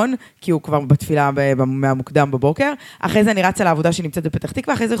למעון, כי הוא כבר בתפילה מהמוקדם בבוקר, אחרי זה אני רצה לעבודה שנמצאת בפתח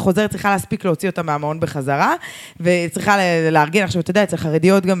תקווה, אחרי זה חוזרת, צריכה להספיק להוציא אותה מהמעון בחזרה, וצריכה להרגן, עכשיו, אתה יודע, צריך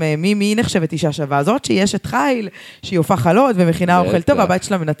חרדיות גם, מי נחשבת אישה שווה הזאת, שיש את חיל, שהיא הופך חלות ומכינה אוכל טוב, הבית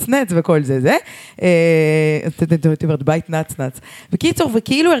שלה מנצנץ וכל זה. בית נצנץ. בקיצור,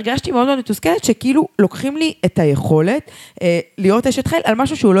 וכאילו הרגשתי מאוד מאוד מתוסכלת, שכאילו לוקחים לי את היכולת להיות אשת חיל על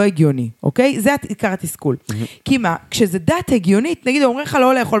משהו שהוא לא הגיוני, אוקיי? זה עיקר התסכול. כי מה? כשזה דת הגיונית, נגיד, אומרים לך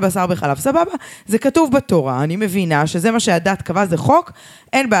לא לאכול בשר בחלב, סבבה? זה כתוב בתורה, אני מבינה שזה מה שהדת קבע, זה חוק,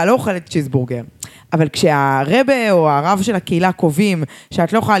 אין בעיה, לא אוכלת צ'יזבורגר. אבל כשהרבה או הרב של הקהילה קובעים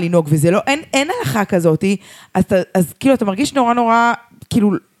שאת לא יכולה לנהוג, וזה לא, אין הלכה כזאת, אז כאילו אתה מרגיש נורא נורא,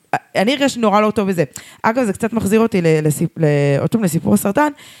 כאילו, אני הרגש נורא לא טוב בזה. אגב, זה קצת מחזיר אותי לסיפור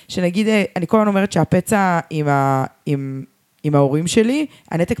הסרטן, שנגיד, אני כל הזמן אומרת שהפצע עם ההורים שלי,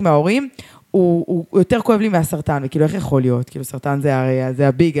 הנתק מההורים, הוא יותר כואב לי מהסרטן, וכאילו איך יכול להיות? כאילו סרטן זה הרי, זה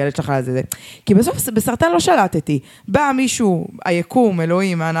הביג, הילד שלך זה. כי בסוף בסרטן לא שלטתי. בא מישהו, היקום,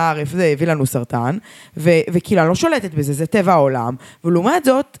 אלוהים, אנא ערף, זה הביא לנו סרטן, וכאילו אני לא שולטת בזה, זה טבע העולם, ולעומת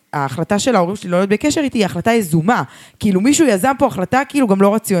זאת, ההחלטה של ההורים שלי לא להיות בקשר איתי, היא החלטה יזומה. כאילו מישהו יזם פה החלטה כאילו גם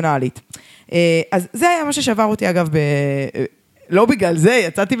לא רציונלית. אז זה היה מה ששבר אותי אגב, לא בגלל זה,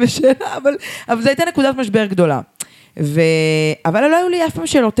 יצאתי בשאלה, אבל זה הייתה נקודת משבר גדולה. אבל לא היו לי אף פעם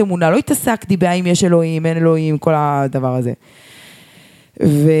שאלות אמונה, לא התעסקתי בהאם יש אלוהים, אין אלוהים, כל הדבר הזה.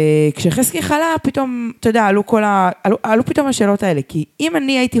 וכשחזקי חלה, פתאום, אתה יודע, עלו פתאום השאלות האלה, כי אם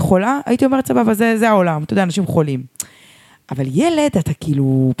אני הייתי חולה, הייתי אומרת, סבבה, זה העולם, אתה יודע, אנשים חולים. אבל ילד, אתה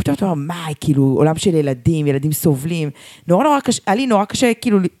כאילו, פתאום אתה אומר, מה, כאילו, עולם של ילדים סובלים, היה לי נורא קשה,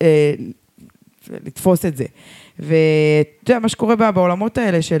 כאילו, לתפוס את זה. ואתה יודע, מה שקורה בעולמות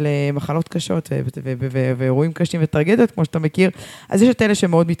האלה של מחלות קשות ואירועים קשים וטרגדיות, כמו שאתה מכיר, אז יש את אלה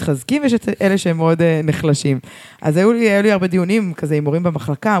שמאוד מתחזקים, ויש את אלה שמאוד נחלשים. אז היו לי הרבה דיונים כזה עם מורים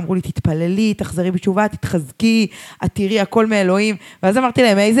במחלקה, אמרו לי, תתפללי, תחזרי בתשובה, תתחזקי, את תראי הכל מאלוהים. ואז אמרתי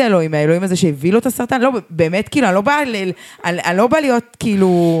להם, איזה אלוהים? האלוהים הזה שהביא לו את הסרטן? לא, באמת, כאילו, אני לא באה להיות,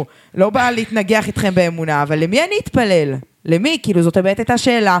 כאילו, לא באה להתנגח איתכם באמונה, אבל למי אני אתפלל? למי? כאילו, זאת באמת הייתה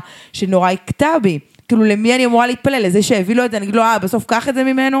שאלה שנורא הקטע בי. כאילו, למי אני אמורה להתפלל? לזה שהביא לו את זה, אני אגיד לו, בסוף קח את זה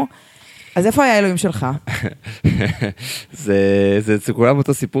ממנו? אז איפה היה האלוהים שלך? זה כולם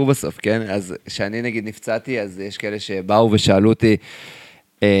אותו סיפור בסוף, כן? אז כשאני נגיד נפצעתי, אז יש כאלה שבאו ושאלו אותי,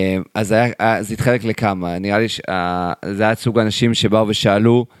 אז זה התחלק לכמה, נראה לי זה היה סוג אנשים שבאו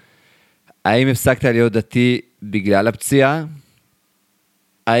ושאלו, האם הפסקת להיות דתי בגלל הפציעה?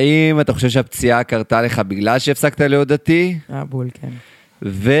 האם אתה חושב שהפציעה קרתה לך בגלל שהפסקת להיות דתי? בול, כן.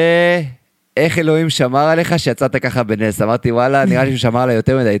 איך אלוהים שמר עליך שיצאת ככה בנס? אמרתי, וואלה, נראה לי שהוא שמר עליי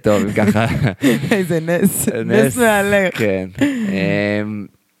יותר מדי טוב, אם ככה. איזה נס, נס מעלך. כן.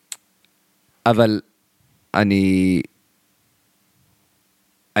 אבל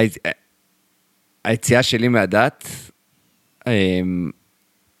היציאה שלי מהדת,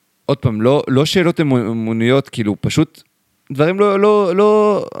 עוד פעם, לא שאלות אמוניות, כאילו, פשוט דברים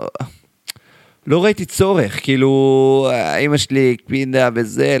לא ראיתי צורך, כאילו, אמא שלי הקפידה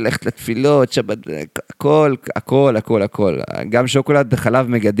בזה, ללכת לתפילות, שבת, הכל. גם שוקולד חלב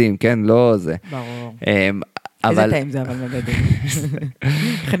מגדים, כן? לא זה. ברור. איזה טעים זה, אבל מגדים.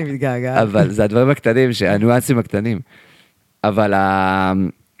 איך אני מתגעגעת. אבל זה הדברים הקטנים, הניואנסים הקטנים. אבל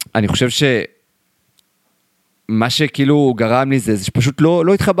אני חושב מה שכאילו גרם לי זה שפשוט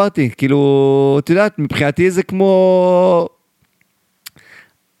לא התחברתי. כאילו, אתה יודעת, מבחינתי זה כמו...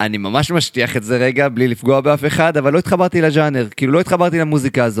 אני ממש משטיח את זה רגע, בלי לפגוע באף אחד, אבל לא התחברתי לג'אנר, כאילו לא התחברתי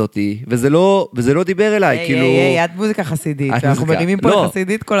למוזיקה הזאת, וזה לא דיבר אליי, כאילו... היי, את מוזיקה חסידית, אנחנו מרימים פה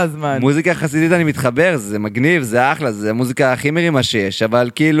לחסידית כל הזמן. מוזיקה חסידית אני מתחבר, זה מגניב, זה אחלה, זה המוזיקה הכי מרימה שיש, אבל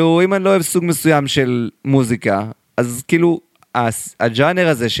כאילו, אם אני לא אוהב סוג מסוים של מוזיקה, אז כאילו, הג'אנר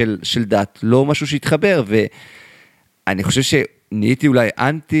הזה של דת, לא משהו שהתחבר, ואני חושב שנהייתי אולי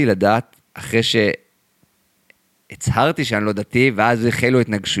אנטי לדת, אחרי הצהרתי שאני לא דתי, ואז החלו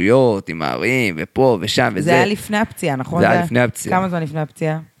התנגשויות עם ההורים, ופה ושם וזה. זה היה לפני הפציעה, נכון? זה היה לפני הפציעה. כמה זמן לפני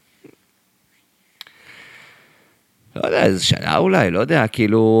הפציעה? לא יודע, איזה שנה אולי, לא יודע,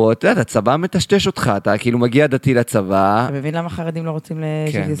 כאילו, אתה יודע, הצבא מטשטש אותך, אתה כאילו מגיע דתי לצבא. אתה מבין למה חרדים לא רוצים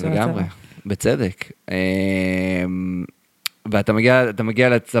כן, לגמרי, בצדק. ואתה מגיע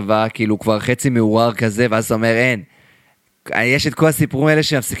לצבא, כאילו, כבר חצי מעורר כזה, ואז אתה אומר, אין. יש את כל הסיפורים האלה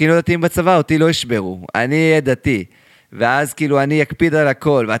שמפסיקים לא דתיים בצבא, אותי לא ישברו, אני אהיה דתי, ואז כאילו אני אקפיד על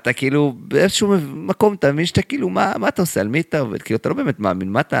הכל, ואתה כאילו באיזשהו מקום תאמין שאתה כאילו, מה אתה עושה, על מי אתה עובד, כאילו אתה לא באמת מאמין,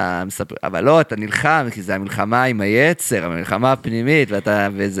 מה אתה מספר, אבל לא, אתה נלחם, כי זה המלחמה עם היצר, המלחמה הפנימית,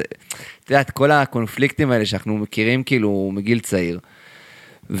 וזה, אתה יודע, כל הקונפליקטים האלה שאנחנו מכירים כאילו מגיל צעיר,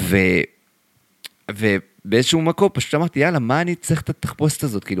 ובאיזשהו מקום פשוט אמרתי, יאללה, מה אני צריך את התחפושת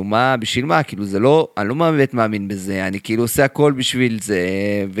הזאת? כאילו, מה, בשביל מה? כאילו, זה לא, אני לא באמת מאמין בזה, אני כאילו עושה הכל בשביל זה,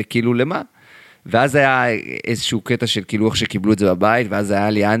 וכאילו, למה? ואז היה איזשהו קטע של כאילו איך שקיבלו את זה בבית, ואז היה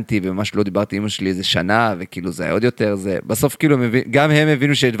לי אנטי, וממש לא דיברתי עם אמא שלי איזה שנה, וכאילו זה היה עוד יותר, זה, בסוף כאילו, גם הם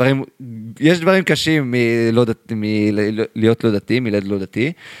הבינו שדברים, יש דברים קשים מלהיות לא דתי, מלד לא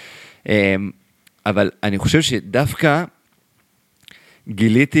דתי, אבל אני חושב שדווקא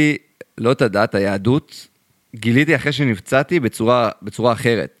גיליתי, לא את הדת, היהדות, גיליתי אחרי שנפצעתי בצורה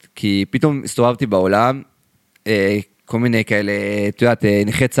אחרת, כי פתאום הסתובבתי בעולם, כל מיני כאלה, אתה יודעת,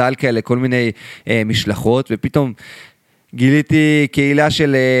 נכי צהל כאלה, כל מיני משלחות, ופתאום גיליתי קהילה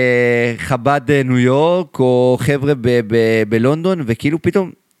של חב"ד ניו יורק, או חבר'ה בלונדון, וכאילו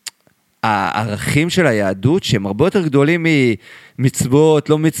פתאום הערכים של היהדות, שהם הרבה יותר גדולים ממצוות,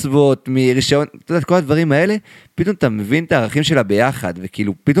 לא מצוות, מרישיון, אתה יודע, כל הדברים האלה, פתאום אתה מבין את הערכים שלה ביחד,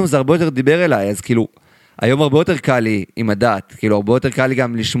 וכאילו, פתאום זה הרבה יותר דיבר אליי, אז כאילו, היום הרבה יותר קל לי עם הדת, כאילו, הרבה יותר קל לי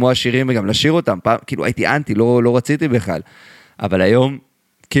גם לשמוע שירים וגם לשיר אותם, פעם, כאילו, הייתי אנטי, לא רציתי בכלל, אבל היום,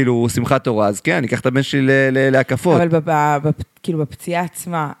 כאילו, שמחת תורה, אז כן, אני אקח את הבן שלי להקפות. אבל כאילו, בפציעה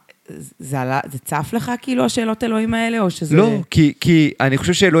עצמה, זה צף לך כאילו השאלות אלוהים האלה, או שזה... לא, כי אני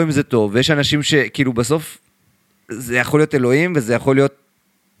חושב שאלוהים זה טוב, ויש אנשים שכאילו בסוף זה יכול להיות אלוהים, וזה יכול להיות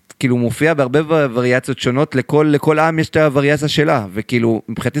כאילו מופיע בהרבה וריאציות שונות, לכל עם יש את הווריאציה שלה, וכאילו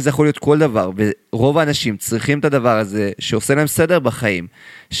מבחינתי זה יכול להיות כל דבר, ורוב האנשים צריכים את הדבר הזה, שעושה להם סדר בחיים,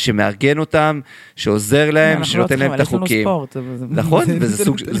 שמארגן אותם, שעוזר להם, שנותן להם את החוקים. נכון,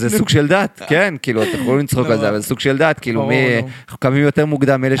 וזה סוג של דת, כן, כאילו, אתה יכול לצחוק על זה, אבל זה סוג של דת, כאילו, אנחנו קמים יותר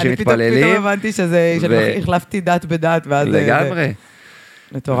מוקדם אלה שמתפללים. אני פתאום הבנתי שהחלפתי דת בדת, ואז... לגמרי.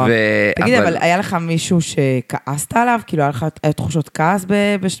 מטורף. תגיד, אבל היה לך מישהו שכעסת עליו? כאילו, היה לך תחושות כעס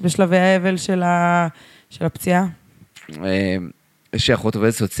בשלבי האבל של הפציעה? יש לי אחות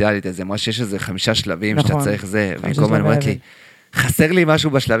עובדת סוציאלית, אז אמרה שיש איזה 5 שלבים שאתה צריך זה, וכל הזמן אמרת לי, חסר לי משהו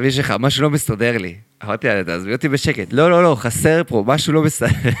בשלבים שלך, משהו לא מסתדר לי. אמרתי, תעזבי אותי בשקט. לא, חסר פה, משהו לא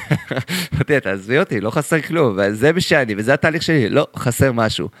מסתדר. אמרתי, תעזבי אותי, לא חסר כלום, וזה בשני, וזה התהליך שלי, לא, חסר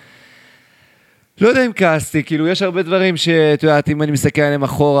משהו. לא יודע אם כעסתי, כאילו יש הרבה דברים שאתה יודעת, אם אני מסתכל עליהם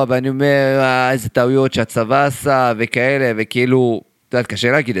אחורה, ואני אומר, איזה טעויות שהצבא עשה, וכאלה, וכאילו, אתה יודעת,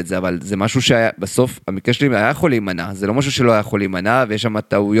 קשה להגיד את זה, אבל זה משהו שבסוף, המקרה שלי היה יכול להימנע, זה לא משהו שלא היה יכול להימנע, ויש שם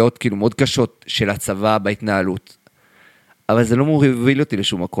טעויות כאילו מאוד קשות של הצבא בהתנהלות. אבל זה לא מוביל אותי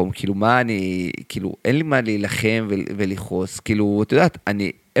לשום מקום, כאילו מה אני, כאילו אין לי מה להילחם ולחוס, כאילו, אתה יודעת,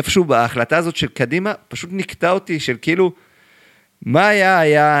 אני איפשהו בהחלטה הזאת של קדימה, פשוט נקטע אותי של כאילו, מה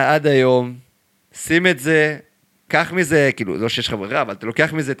היה עד היום, שים את זה, קח מזה, כאילו, לא שיש לך ברירה, אבל אתה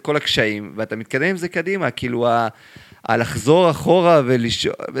לוקח מזה את כל הקשיים, ואתה מתקדם עם זה קדימה, כאילו, לחזור אחורה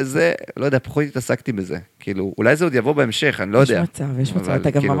וזה, לא יודע, פחות התעסקתי בזה, כאילו, אולי זה עוד יבוא בהמשך, אני לא יודע. יש מצב, אתה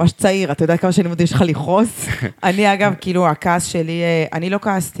גם ממש צעיר, אתה יודע כמה שאני מודה, יש לך לכעוס? אני אגב, כאילו, הכעס שלי, אני לא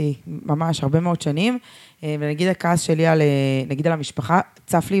כעסתי, ממש, הרבה מאוד שנים, ונגיד הכעס שלי נגיד על המשפחה,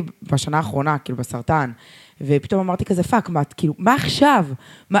 צף לי בשנה האחרונה, כאילו, בסרטן, ופתאום אמרתי כזה, פאק, כאילו, מה עכשיו?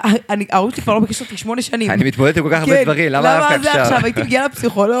 ההורים שלי כבר לא בקשר אותי 8 שנים. אני מתמודדת עם כל כך הרבה דברים, למה למה זה עכשיו? הייתי מגיעה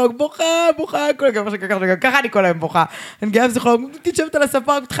לפסיכולוג, בוכה, ככה אני כל היום בוכה. אני מגיעה לפסיכולוג, תשבת על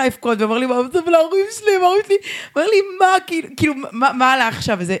הספה, מתחילה לפקוד, ואומר לי, מה זה להורים שלי? אומר לי, מה, כאילו, מה עלה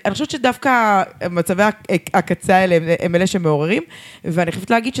עכשיו? אני חושבת שדווקא מצבי הקצה האלה הם אלה שמעוררים, ואני חושבת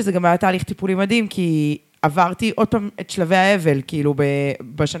להגיד שזה גם היה תהליך טיפולי מדהים, כי עברתי עוד פעם את שלבי האבל, כאילו,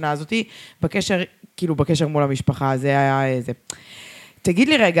 בשנה הזאת, בקשר מול המשפחה, זה היה איזה. תגיד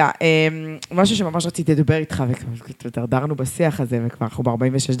לי רגע, משהו שממש רציתי לדבר איתך, ותרדרנו בשיח הזה, וכבר אנחנו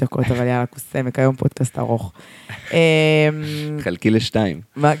ב-46 דקות, אבל יאללה, קוסמק, היום פודקאסט ארוך. חלקי ל2.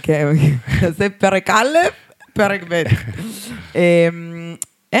 מה, כן, זה פרק א', פרק ב'.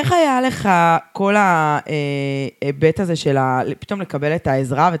 איך היה לך כל ההיבט הזה של פתאום לקבל את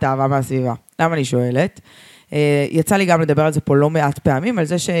העזרה ואת האהבה מהסביבה? למה אני שואלת? יצא לי גם לדבר על זה פה לא מעט פעמים, על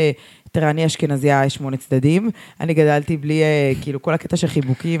זה תראה, אני אשכנזיה 8 צדדים, אני גדלתי בלי, כאילו, כל הקטע של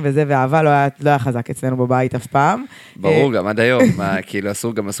חיבוקים וזה, ואהבה לא היה חזק אצלנו בבית אף פעם. ברור, גם עד היום, כאילו,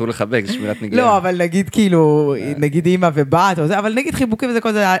 אסור לחבק, זה שמילת נגיעה. לא, אבל נגיד, כאילו, נגיד אמא ובת, אבל נגיד חיבוקים וזה,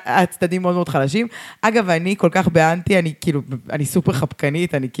 כל זה, הצדדים מאוד מאוד חלשים. אגב, אני כל כך באנטי, אני כאילו, אני סופר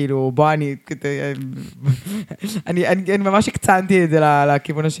חפקנית, אני כאילו, אני ממש הקצנתי את זה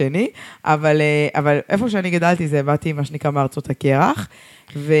לכיוון השני, אבל איפה שאני גדלתי, זה באתי, מה שנקרא, מארצות הקרח,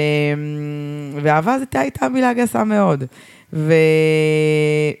 ואהבה זה הייתה מילה גסה מאוד.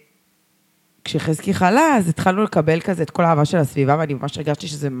 כשחזקי חלה, אז התחלנו לקבל כזה את כל האהבה של הסביבה, ואני ממש הרגשתי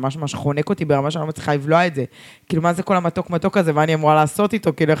שזה ממש חונק אותי ברמה שאני לא מצליחה לבלוע את זה. כאילו, מה זה כל המתוק הזה, מה אני אמורה לעשות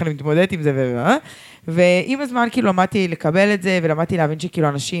איתו, כאילו, איך אני מתמודדת עם זה, ועם הזמן, כאילו, למדתי לקבל את זה, ולמדתי להבין שכאילו,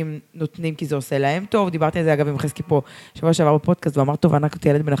 אנשים נותנים כי זה עושה להם טוב. דיברתי על זה, אגב, עם חזקי פה, שבוע שעבר בפודקאסט, והוא אמר, טוב, ענק אותי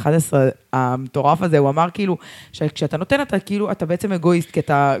ילד בן 11, המטורף הזה, הוא אמר, כאילו, שכשאתה נותן, אתה כאילו, אתה בעצם אגואיסט, כי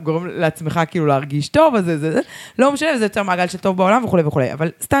אתה גורם לעצמך, כאילו, להרגיש טוב, אז זה לא משנה, וזה יותר מעגל של טוב בעולם וכו' וכו'.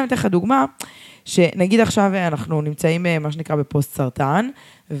 אבל סתם אתן לך דוגמה, שנגיד עכשיו אנחנו נמצאים, מה שנקרא, בפוסט סרטן,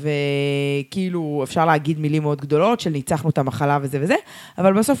 וכאילו אפשר להגיד מילים מאוד גדולות של ניצחנו את המחלה וזה,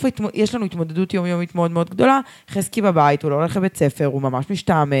 אבל בסוף יש לנו התמודדות יומיומית מאוד מאוד גדולה. חזקי בבית, הוא לא הולך לבית ספר, הוא ממש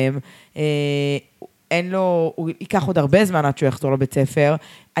משתעמם, אין לו, הוא ייקח עוד הרבה זמן עד שהוא יחזור לבית ספר,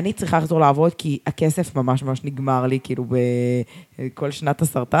 אני צריכה לחזור לעבוד, כי הכסף ממש ממש נגמר לי, כאילו בכל שנת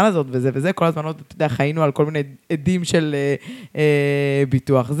הסרטן הזאת, וזה, כל הזמן, אתה יודע, חיינו על כל מיני עדים של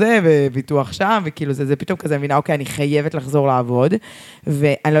ביטוח זה, וביטוח שם, וכאילו זה פתאום כזה, מבינה, אוקיי, אני חייבת לחזור לעבוד,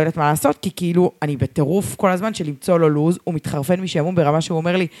 ואני לא יודעת מה לעשות, כי כאילו, אני בטירוף כל הזמן של למצוא לו לוז, הוא מתחרפן משעמום ברמה שהוא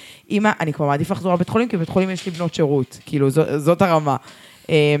אומר לי, אמא, אני כבר מעדיף לחזור לבית חולים, כי בבית חולים יש לי בנות שירות, כאילו, זאת הרמה.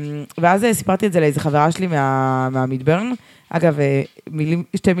 ואז סיפרתי את זה לאיזו חברה שלי מהמידברן, אגב,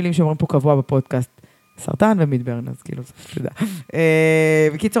 שתי מילים שאומרים פה קבוע בפודקאסט, סרטן ומידברן, אז כאילו, אתה יודע.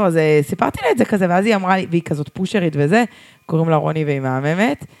 בקיצור, אז סיפרתי לה את זה כזה, ואז היא אמרה לי, והיא כזאת פושרית וזה, קוראים לה רוני והיא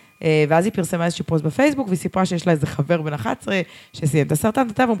מהממת, ואז היא פרסמה איזושהי פוסט בפייסבוק, והיא סיפרה שיש לה איזה חבר בן 11, שסיים את הסרטן,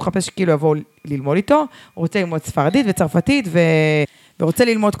 והוא מחפש שכאילו יבואו ללמוד איתו, הוא רוצה ללמוד ספרדית וצרפתית, ורוצה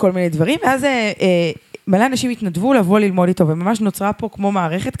ללמוד כל מיני דברים, ואז מלא אנשים התנדבו לבוא ללמוד איתו, וממש נוצרה פה כמו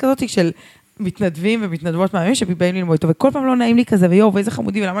מערכת כזאת של מתנדבים ומתנדבות מהימים שבאים ללמוד איתו, וכל פעם לא נעים לי כזה, ויואו, ואיזה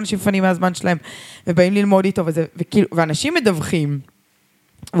חמודים, ולמה אנשים מפנים מהזמן שלהם, ובאים ללמוד איתו, ואנשים מדווחים,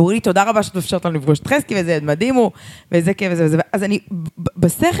 ואומרים לי, תודה רבה שאת אפשרת לנו לפגוש את חזקי, וזה מדהים הוא, וזה כיף, וזה. אז אני,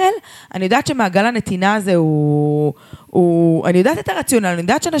 בשכל, אני יודעת שמעגל הנתינה הזה אני יודעת את הרציונל, אני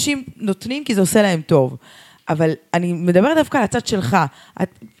יודעת שאנשים נותנים כי זה עושה להם טוב. אבל אני מדברת דווקא על הצד שלך,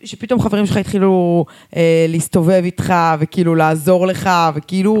 שפתאום חברים שלך התחילו להסתובב איתך, וכאילו לעזור לך,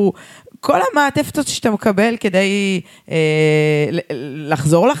 וכאילו כל המעטפת שאתה מקבל כדי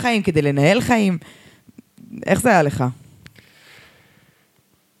לחזור לחיים, כדי לנהל חיים. איך זה היה לך?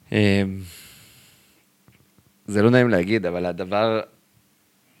 זה לא נעים להגיד, אבל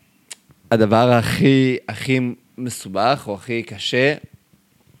הדבר הכי מסובך, או הכי קשה,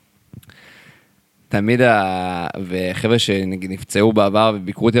 תמיד, וחבר'ה שנפצעו בעבר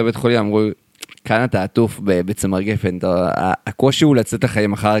וביקרו אותי בבית חולים, אמרו, כאן אתה עטוף בצמר גפן, הקושי הוא לצאת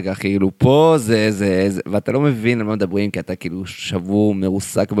לחיים אחר כך, כאילו פה זה, ואתה לא מבין על מה מדברים, כי אתה כאילו שבור,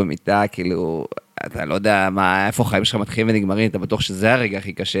 מרוסק במיטה, כאילו, אתה לא יודע איפה החיים שלך מתחילים ונגמרים, אתה בטוח שזה הרגע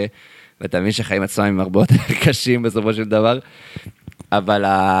הכי קשה, ואתה מבין שהחיים עצמם הם הרבה יותר קשים בסופו של דבר, אבל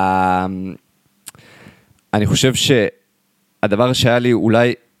אני חושב שהדבר שהיה לי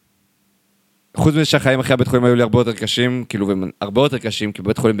אולי, חוץ מזה שהחיים אחרי הבית חולים היו לי הרבה יותר קשים, כאילו, הרבה יותר קשים, כי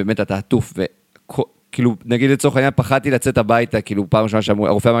בבית חולים באמת אתה עטוף, וכאילו, נגיד לצורך העניין, פחדתי לצאת הביתה, כאילו, פעם ראשונה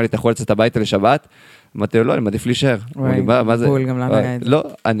שהרופא אמר לי, אתה יכול לצאת הביתה לשבת? אמרתי לו, לא, אני מעדיף להישאר. מה זה? בול, גם למה היה את זה? לא,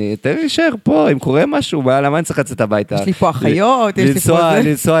 תן לי להישאר פה, אם קורה משהו, למה אני צריך לצאת הביתה? יש לי פה אחיות, יש לי פה זה.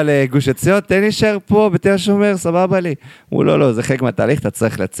 לנסוע לגוש עציון, תן לי להישאר פה, בתל השומר, סבבה לי. הוא לא, זה חלק מהתהליך, אתה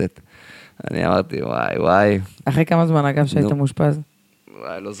צריך לצאת. אני אמרתי, וואי. אחרי כמה זמן, אגב, שהיית מאושפז?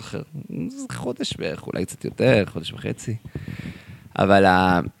 לא זוכר, חודש בערך, אולי קצת יותר, חודש וחצי. אבל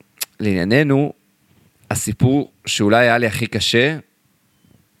לענייננו, הסיפור שאולי היה לי הכי קשה,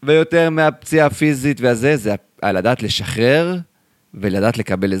 ויותר מהפציעה הפיזית והזה, זה על לדעת לשחרר, ולדעת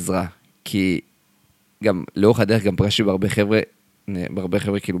לקבל עזרה. כי גם לאורך הדרך, גם פגשתי בהרבה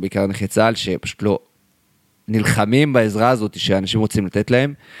חבר'ה, כאילו בעיקר נכי צה"ל, שפשוט לא נלחמים בעזרה הזאת שאנשים רוצים לתת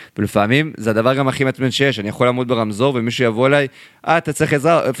להם, ולפעמים זה הדבר גם הכי מעצבן שיש, אני יכול לעמוד ברמזור ומישהו יבוא אליי, אתה צריך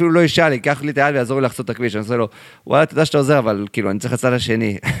עזרה, אפילו לא ישאל לי, ייקח לי את היד ויעזור לי לחצות את הכביש, אני עושה לו, וואלה, תדע שאתה עוזר, אבל כאילו, אני צריך לצד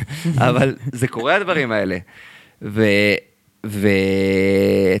השני, אבל זה קורה הדברים האלה,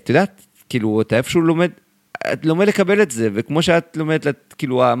 ואת יודעת, כאילו, אתה איפשהו לומד לקבל את זה, וכמו שאת לומדת,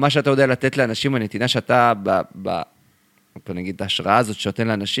 כאילו, מה שאתה יודע לתת לאנשים, הנתינה שאתה פה נגיד, ההשראה הזאת שנותן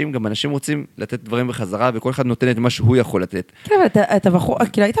לאנשים, גם אנשים רוצים לתת דברים בחזרה, וכל אחד נותן את מה שהוא יכול לתת. כן, אבל אתה בחור,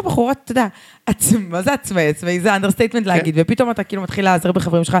 כאילו, היית בחור, אתה יודע, מה זה עצמאי, זה אנדרסטייטמנט להגיד, ופתאום אתה כאילו מתחיל לעזר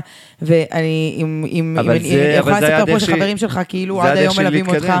בחברים שלך, ואני יכולה לספר פה שחברים שלך, כאילו, עד היום מלווים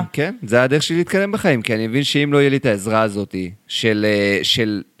אותך. כן, זה הדרך שלי להתקדם בחיים, כי אני מבין שאם לא יהיה לי את העזרה הזאת,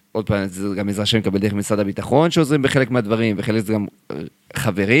 של עוד פעם, זה גם עזרה שאני מקבל דרך משרד הביטחון, שעוזרים בחלק מהדברים, וחלק זה גם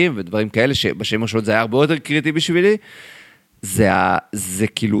חברים ודברים כאלה, שבשנים הראשונות זה היה הרבה יותר קריטי בשבילי, זה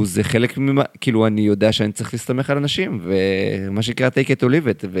כאילו, זה חלק ממה, כאילו אני יודע שאני צריך להסתמך על אנשים, ומה שנקרא take it or leave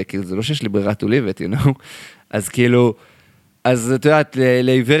it, וכאילו זה לא שיש לי ברירת or leave it, you know? אז כאילו, אז אתה יודעת,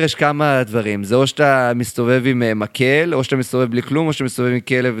 לעיוור יש כמה דברים, זה או שאתה מסתובב עם מקל, או שאתה מסתובב בלי כלום, או שאתה מסתובב עם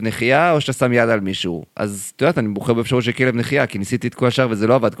כלב נחייה, או שאתה שם יד על מישהו. אז אתה יודעת, אני בוחר באפשרות של כלב נחייה, כי ניסיתי את כל השאר וזה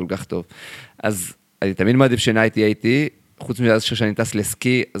לא עבד כל כך טוב. אז אני תמיד מעדיף שנייטי הייתי, חוץ מזה שאני טס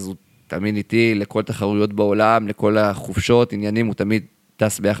לסקי, אז הוא תמיד איתי לכל תחרויות בעולם, לכל החופשות, עניינים, הוא תמיד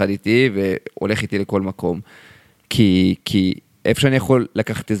טס ביחד איתי, והולך איתי לכל מקום. כי איפה שאני יכול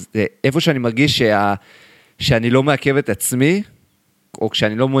לקחת, איפה שאני מרגיש שאני לא מעכב את עצמי, או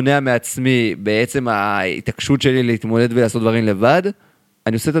כשאני לא מונע מעצמי, בעצם ההתעקשות שלי להתמודד ולעשות דברים לבד,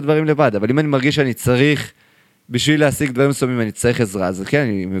 אני עושה את הדברים לבד, אבל אם אני מרגיש שאני צריך בשביל להשיג דברים מסוימים, אני צריך עזרה, אז כן,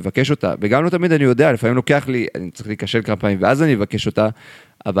 אני מבקש אותה, וגם לא תמיד אני יודע, לפעמים לוקח לי, אני צריך להיכשל כמה פעמים, ואז אני מבקש אותה,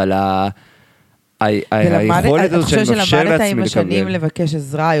 אבל היכולת הזאת שאני מאפשר לעצמי לקבל. אתה חושב שלמדת עם השנים לבקש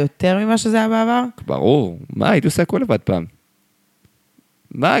עזרה יותר ממה שזה היה בעבר? ברור, מה, הייתי עושה הכל לבד פעם.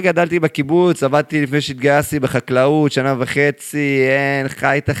 מה, גדלתי בקיבוץ, עבדתי לפני שהתגייסתי בחקלאות, 1.5 שנה,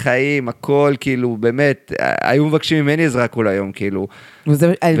 חי את החיים, הכל, כאילו, באמת, היו מבקשים ממני עזרה כל היום, כאילו.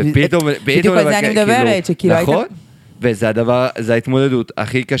 ופתאום, בדיוק על זה אני מדברת, שכאילו היית... נכון, וזה הדבר, זה ההתמודדות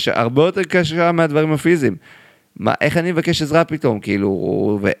הכי קשה, הרבה יותר קשה מהדברים הפיזיים. מה, איך אני מבקש עזרה פתאום,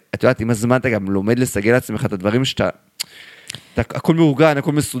 כאילו, ואת יודעת, עם הזמן אתה גם לומד לסגל לעצמך את הדברים שאתה, הכל מאורגן,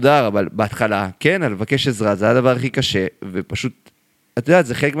 הכל מסודר, אבל בהתחלה, כן, לבקש עזרה, זה הדבר הכי קשה, ופשוט, את יודעת,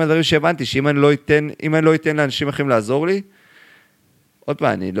 זה חלק מהדברים שהבנתי, שאם אני לא אתן לאנשים אחרים לעזור לי, עוד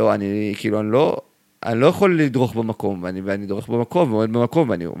פעם, אני לא יכול לדרוך במקום, ואני דורך במקום, ועומד במקום,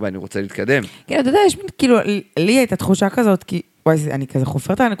 ואני רוצה להתקדם. כן, אתה יודע, יש כאילו, לי הייתה תחושה כזאת, כי, וואי, אני כזה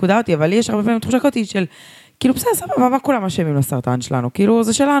חופרת על הנקודה אותי, אבל לי יש הרבה פעמים תחושה כזאת של, כאילו, בסדר, סבבה, מה כולם אשמים לסרטן שלנו? כאילו,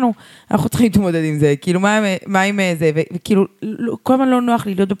 זה שלנו, אנחנו צריכים להתמודד עם זה, כאילו, מה עם זה, וכאילו, כל הזמן לא נוח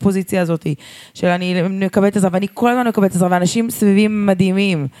לי להיות בפוזיציה הזאת, של אני מקבלת עזרה, ואני כל הזמן מקבלת עזרה, ואנשים סביבים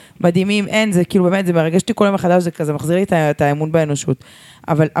מדהימים, אין, זה כאילו, באמת, זה מרגש אותי כל יום מחדש, זה כזה מחזיר לי את האמון באנושות,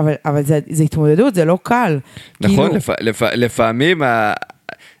 אבל זה התמודדות, זה לא קל. נכון, לפעמים,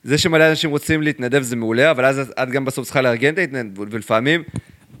 זה שמלא אנשים רוצים להתנדב זה מעולה, אבל אז את גם בסוף צריכה לארגן את ההתנדבות, ולפעמים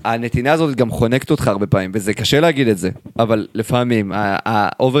הנתינה הזאת גם חונקת אותך הרבה פעמים, וזה קשה להגיד את זה, אבל לפעמים,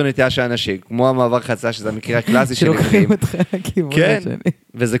 האובר נטייה של אנשים, כמו המעבר חצה, שזה המקרה הקלאסי של שלוקחים אותך לכיוון השני.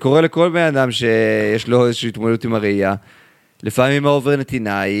 וזה קורה לכל בן אדם שיש לו איזושהי התמודדות עם הראייה, לפעמים האובר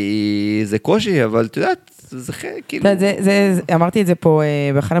נתינה זה קושי, אבל את יודעת, זה כאילו... אמרתי את זה פה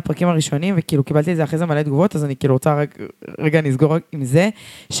באחד הפרקים הראשונים, וכאילו קיבלתי את זה אחרי זה מלא תגובות, אז אני כאילו רוצה רגע נסגור עם זה,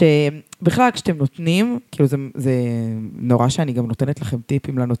 שבכלל כשאתם נותנים, כאילו זה נורא שאני גם נותנת לכם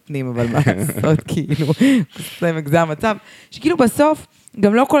טיפים לנותנים, אבל מה לעשות, כאילו, זה המצב, שכאילו בסוף,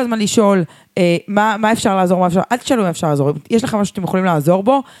 גם לא כל הזמן לשאול מה אפשר לעזור, אל תשאלו מה אפשר לעזור, יש לכם משהו שאתם יכולים לעזור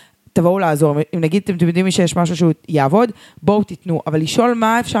בו, תבואו לעזור, אם נגיד אתם יודעים מי שיש משהו שהוא יעבוד, בואו תיתנו, אבל לשאול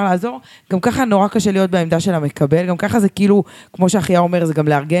מה אפשר לעזור, גם ככה נורא קשה להיות בעמדה של המקבל, גם ככה זה כאילו, כמו שאחיה אומר, זה גם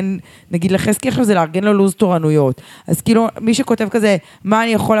לארגן, נגיד לחזקי עכשיו זה לארגן לו לוז תורנויות, אז כאילו מי שכותב כזה, מה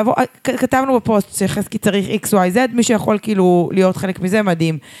אני יכול לבוא, כתבנו בפוסט שחזקי צריך X, Y, Z, מי שיכול כאילו להיות חלק מזה,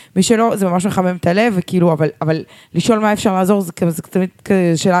 מדהים, מי שלא, זה ממש מחמם את הלב, וכאילו, אבל לשאול מה אפשר לעזור, זה תמיד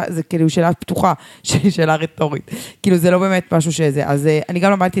שאלה, זה כאילו שאלה פתוחה, שאלה רטורית, כאילו זה לא באמת משהו שזה, אז אני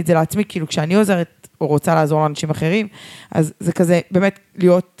גם למדתי את זה לעצמי, כאילו כשאני עוזרת או רוצה לעזור לאנשים אחרים, אז זה כזה באמת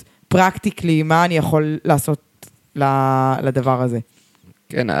להיות פרקטיקלי, מה אני יכול לעשות לדבר הזה.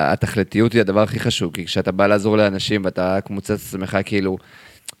 כן, התכליתיות היא הדבר הכי חשוב, כי כשאתה בא לעזור לאנשים, ואתה מוצא את עצמך כאילו,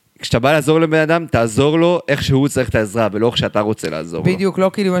 כשאתה בא לעזור לבן אדם, תעזור לו איך שהוא צריך את העזרה, ולא איך שאתה רוצה לעזור לו. בדיוק,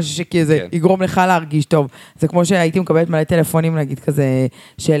 לא כאילו משהו שזה יגרום לך להרגיש טוב. זה כמו שהייתי מקבלת מלא טלפונים, נגיד כזה,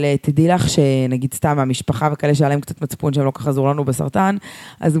 של תדעי לך שנגיד סתם מהמשפחה וכאלה שהיה להם קצת מצפון, שהם לא ככה עזרו לנו בסרטן,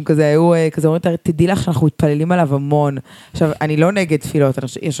 אז הם כזה היו, כזה אומרים, תדעי לך שאנחנו מתפללים עליו המון. עכשיו, אני לא נגד תפילות,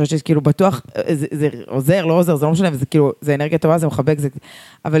 יש חושבת שכאילו בטוח, זה עוזר, לא עוזר, זה לא משנה, וזה כאילו, זה אנרגיה טובה, זה מחבק,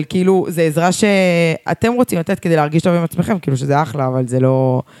 אבל כאילו, זה עזרה שאתם רוצים לתת כדי להרגיש טוב עם עצמכם, כאילו שזה אחלה, אבל זה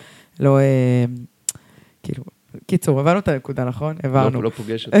לא, כאילו, קיצור, הבנו את הנקודה, נכון? הבנו. לא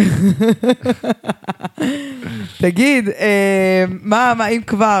פוגש אותי. תגיד, אם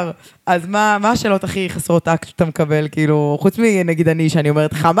כבר, אז מה השאלות הכי חסרות אקט שאתה מקבל, כאילו, חוץ מנגיד אני, שאני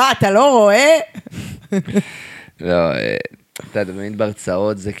אומרת, חמה, אתה לא רואה? לא, אתה יודע, במין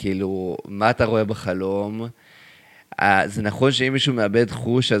בהרצאות זה כאילו, מה אתה רואה בחלום? זה נכון שאם מישהו מאבד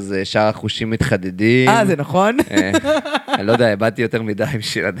חוש, אז שאר החושים מתחדדים. זה נכון? אני לא יודע, הבאתי יותר מדי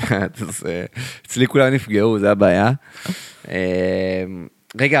בשביל לדעת, אז אצלי כולם נפגעו, זה הבעיה.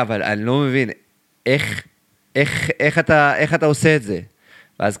 רגע, אבל אני לא מבין, איך אתה עושה את זה?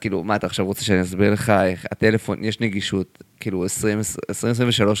 ואז כאילו, מה אתה עכשיו רוצה שאני אסביר לך, הטלפון, יש נגישות, כאילו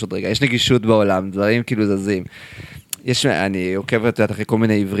 2023 עוד רגע, יש נגישות בעולם, דברים כאילו זזים. אני עוקבת אחרי כל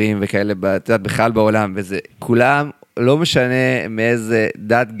מיני עיוורים וכאלה, בכלל בעולם, וזה כולם, לא משנה מאיזה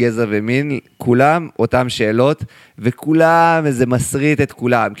דת, גזע ומין, כולם אותם שאלות, וכולם איזה מסריט את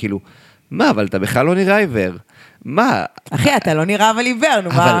כולם, כאילו, מה, אבל אתה בכלל לא נראה עיוור. מה? אחי, אתה לא נראה אבל עיוור, נו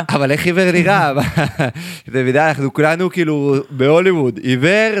מה? אבל איך עיוור נראה? אתה יודע, אנחנו כולנו כאילו בהוליווד.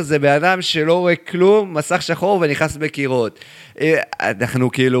 עיוור זה באדם שלא רואה כלום, מסך שחור ונכנס בקירות.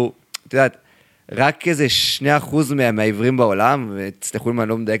 אנחנו כאילו, אתה יודעת, רק איזה 2% מהעיוורים בעולם, ותצטרכו אם אני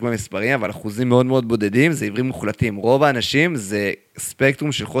לא מדייק במספרים, אבל אחוזים מאוד מאוד בודדים, זה עיוורים מוחלטים. רוב האנשים זה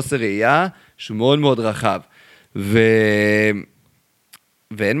ספקטרום של חוסר ראייה, שהוא מאוד מאוד רחב.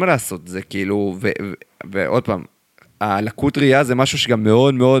 ואין מה לעשות, זה כאילו, ועוד פעם, הלקות ראייה זה משהו שגם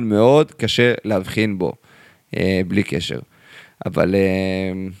מאוד מאוד מאוד קשה להבחין בו, בלי קשר. אבל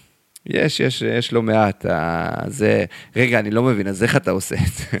יש לא מעט, רגע, אני לא מבין, אז איך אתה עושה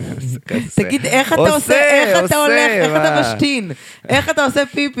את זה? תגיד, איך אתה עושה, איך אתה הולך, איך אתה משתין, איך אתה עושה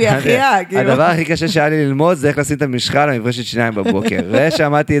פיפי, אחיה? הדבר הכי קשה שהיה לי ללמוד, זה איך לשים את המשחה למברשת שיניים בבוקר.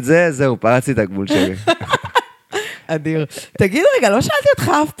 ושמעתי את זה, זהו, פרצתי את הגבול שלי. אדיר. תגיד רגע, לא שאלתי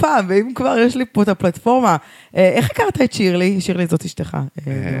אותך אף פעם, ואם כבר יש לי פה את הפלטפורמה, איך הכרת את שירלי? שירלי זאת אשתך.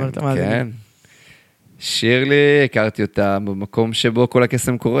 כן. שירלי, הכרתי אותה במקום שבו כל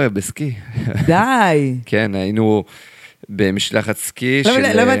הקסם קורה, בסקי. די. כן, היינו במשלחת סקי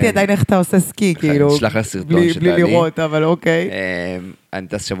לא הבנתי עדיין איך אתה עושה סקי, כאילו. נשלח לסרטון שתעלי. בלי לראות, אבל אוקיי. אני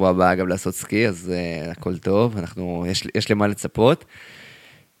טס שבוע הבא גם לעשות סקי, אז הכל טוב, יש למה לצפות.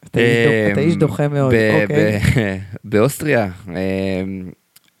 אתה איש דוחה מאוד, אוקיי. באוסטריה,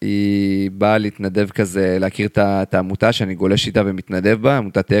 היא באה להתנדב כזה, להכיר את העמותה שאני גולש איתה ומתנדב בה,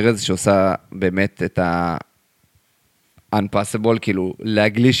 עמותת ארז שעושה באמת את ה-unpassable, כאילו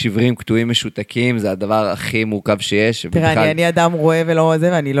להגליש עיוורים קטועים משותקים, זה הדבר הכי מורכב שיש. תראה, אני אדם רואה ולא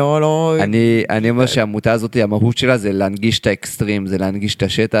זה, ואני לא... אני אומר שהעמותה הזאת, המהות שלה זה להנגיש את האקסטרים, זה להנגיש את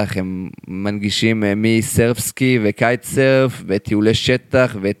השטח, הם מנגישים מסרף סקי וקייט סרף, וטיולי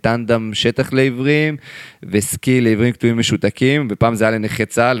שטח, וטנדם שטח לעיוורים, וסקי לעיוורים קטועים משותקים, ופעם זה היה לנכי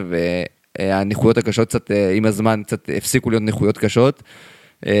צה"ל, והנכויות הקשות קצת, עם הזמן קצת הפסיקו להיות נכויות קשות,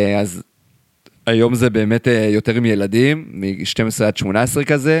 אז היום זה באמת יותר עם ילדים, מ-12 עד 18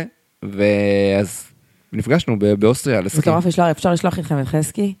 כזה, ואז נפגשנו באוסטריה לסקי. מטורף, אפשר לשלוח אתכם את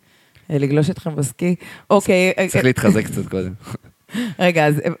חסקי? לגלוש אתכם בסקי? אוקיי. צריך להתחזק קצת קודם. רגע,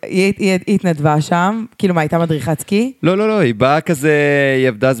 אז היא התנדבה שם, כאילו מה, הייתה מדריכת סקי? לא, היא באה כזה, היא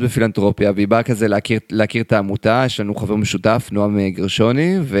עבדה אז בפילנטרופיה, והיא באה כזה להכיר את העמותה, יש לנו חבר משותף, נועם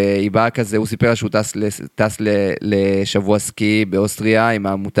גרשוני, והיא באה כזה, הוא סיפר לה שהוא טס לשבוע סקי באוסטריה עם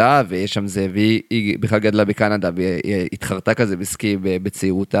העמותה, ויש שם זה, והיא בכלל גדלה בקנדה, והיא התחרתה כזה בסקי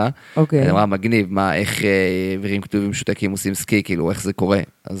בצעירותה. אוקיי. היא אמרה, מגניב, איך עיוורים כתובים משותקים עושים סקי, כאילו, איך זה קורה.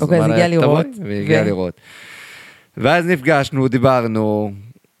 אוקיי, אז הגיע לראות. והגיע לראות. ואז נפגשנו, דיברנו,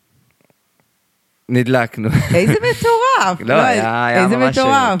 נדלקנו. איזה מטורף. לא, היה ממש...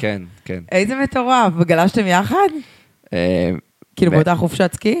 כן, כן. איזה מטורף. וגלשתם יחד? כאילו באותה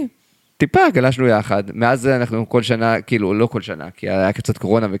חופשת סקי? טיפה גלשנו יחד. מאז אנחנו כל שנה, כאילו לא כל שנה, כי היה קצת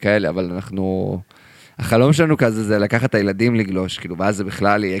קורונה וכאלה, אבל אנחנו... החלום שלנו כזה זה לקחת את הילדים לגלוש, כאילו, ואז זה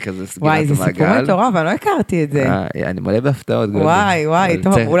בכלל יהיה כזה סגירת המעגל. וואי, זה סיפור מטורף, אני לא הכרתי את זה. אני מלא בהפתעות. וואי,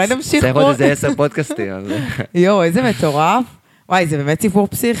 טוב, אולי נמשיך פה. צריך עוד איזה 10 פודקאסטים. יו, איזה מטורף. וואי, זה באמת סיפור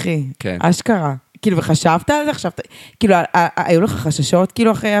פסיכי. כן. אשכרה. כאילו, וחשבת על זה? כאילו, היו לך חששות,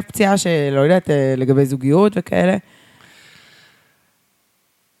 כאילו, אחרי הפציעה שלא יודעת, לגבי זוגיות וכאלה?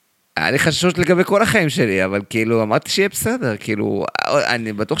 היה לי חששות לגבי כל החיים שלי, אבל כאילו, אמרתי שיהיה בסדר, כאילו,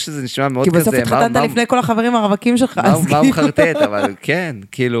 אני בטוח שזה נשמע מאוד כזה. כי בסוף התחתנת לפני כל החברים הרווקים שלך. מה מחרטט, אבל כן,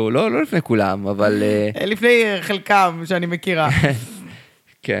 כאילו, לא לפני כולם, אבל... לפני חלקם שאני מכירה.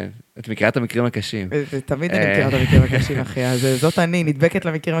 כן, את מכירה את המקרים הקשים. תמיד אני מכירה את המקרים הקשים, אחי, אז זאת אני, נדבקת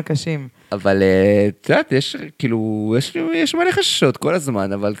למקרים הקשים. אבל, את יודעת, יש, כאילו, יש מלא חששות כל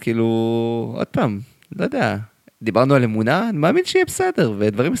הזמן, אבל כאילו, עוד פעם, לא יודע. דיברנו על אמונה, אני מאמין שיהיה בסדר,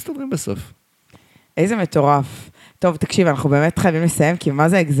 ודברים מסתדרים בסוף. איזה מטורף. טוב, תקשיב, אנחנו באמת חייבים לסיים, כי מה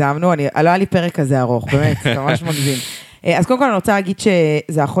זה הגזמנו? לא היה לי פרק כזה ארוך, באמת, זה ממש מגזים. אז קודם כל אני רוצה להגיד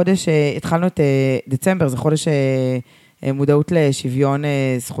שזה החודש, התחלנו את דצמבר, זה חודש מודעות לשוויון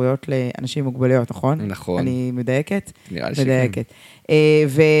זכויות לאנשים עם מוגבלויות, נכון? נכון. אני מדייקת? נראה לי שכן. מדייקת.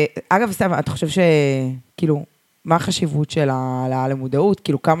 ואגב, סתם, אתה חושב שכאילו, מה החשיבות של העלאה למודעות?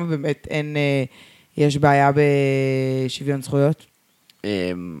 כאילו, כמה באמת אין... יש בעיה בשוויון זכויות?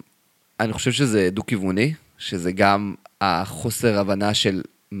 אני חושב שזה דו-כיווני, שזה גם החוסר הבנה של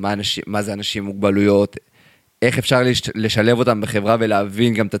מה זה אנשים עם מוגבלויות, איך אפשר לשלב אותם בחברה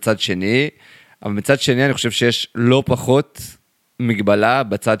ולהבין גם את הצד שני, אבל מצד שני אני חושב שיש לא פחות מגבלה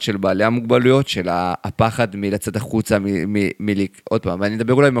בצד של בעלי המוגבלויות, של הפחד מלצאת החוצה, עוד פעם, ואני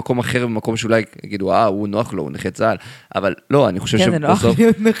אדבר אולי במקום אחר, במקום שאולי יגידו, הוא נוח לו, הוא נכה צה"ל, אבל לא, אני חושב שבסוף... כן, זה נוח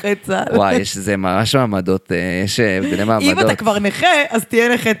להיות נכה צה"ל. וואי, זה ממש מעמדות, יש ביני מעמדות. אם אתה כבר נכה, אז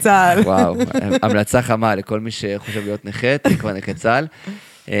תהיה נכה צה"ל. וואו, המלצה חמה לכל מי שחושב להיות נכה, תהיה כבר נכה צה"ל.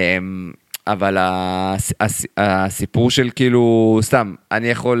 אבל הסיפור של כאילו, סתם, אני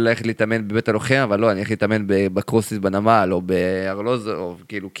יכול ללכת להתאמן בבית הלוחם, אבל לא, אני הולך להתאמן בקרוסיס בנמל, או בארלוז, או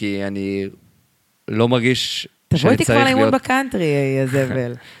כאילו, כי אני לא מרגיש שאני צריך להיות... תבואי איתי כבר לאימון בקאנטרי,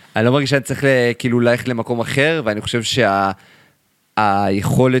 הזבל. אני לא מרגיש שאני צריך כאילו ללכת למקום אחר, ואני חושב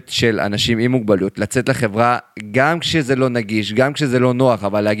היכולת של אנשים עם מוגבלות לצאת לחברה, גם כשזה לא נגיש, גם כשזה לא נוח,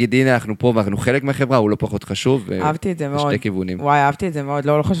 אבל להגיד, הנה אנחנו פה ואנחנו חלק מהחברה, הוא לא פחות חשוב. אהבתי את זה מאוד. בשתי כיוונים. וואי, אהבתי את זה מאוד,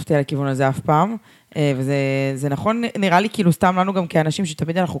 לא חשבתי על הכיוון הזה אף פעם, וזה נכון, נראה לי כאילו סתם לנו גם כאנשים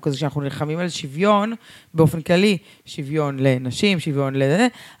שתמיד אנחנו כזה, שאנחנו נלחמים על שוויון, באופן כללי, שוויון לנשים, שוויון לזה,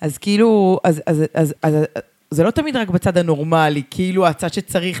 אז כאילו, זה לא תמיד רק בצד הנורמלי, כאילו הצד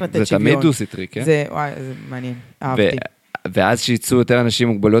שצריך לתת שוויון. זה תמיד דו-סטרי, כן? זה מעניין, אהבתי. ואז שיצאו יותר אנשים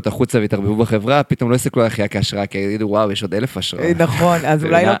מוגבלות החוצה והתערבבו בחברה, פתאום לא יסתכלו על אחיה כהשראה, כי יגידו, וואו, יש עוד 1,000 השראה. נכון, אז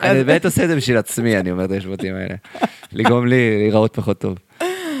אולי לא כזה. אני באמת עושה את זה בשביל עצמי, אני אומר את השבטים האלה. לגרום לי להיראות פחות טוב.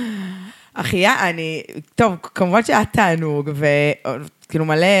 אחיה, טוב, כמובן שאת תענוג, וכאילו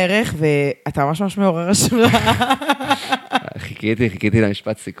מלא ערך, ואתה ממש מעורר השראה. חיכיתי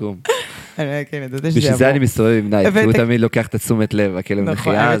למשפט סיכום. בשביל זה אני מסתובב עם נייט, כי הוא תמיד לוקח את התשומת לב, הכלב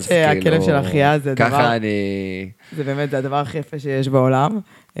נחייה. נכון, הכלב של אחיה זה דבר... ככה אני... זה באמת, זה הדבר הכי יפה שיש בעולם.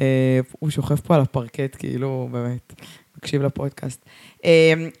 הוא שוכב פה על הפרקט, כאילו, באמת, מקשיב לפודקאסט.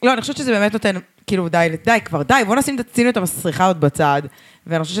 לא, אני חושבת שזה באמת נותן, כאילו, די, כבר די, בואו נשים את המסריחה עוד בצד,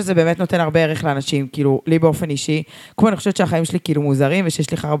 ואני חושבת שזה באמת נותן הרבה ערך לאנשים, כאילו, לי באופן אישי, כמו אני חושבת שהחיים שלי כאילו מוזרים,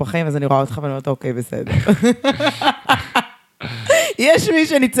 ושיש לי חרא בחיים, אז אני רואה אותך ואני אומרת, אוקיי, בסדר. יש מי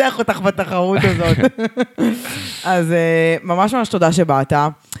שניצח אותך בתחרות הזאת. אז ממש ממש תודה שבאת,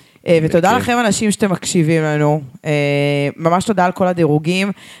 ותודה לכם אנשים שאתם מקשיבים לנו, ממש תודה על כל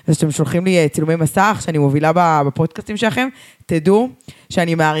הדירוגים, ושאתם שולחים לי צילומי מסך, שאני מובילה בפודקאסטים שלכם, תדעו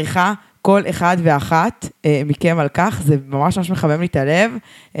שאני מעריכה כל אחד ואחת מכם על כך, זה ממש ממש מחמם לי את הלב,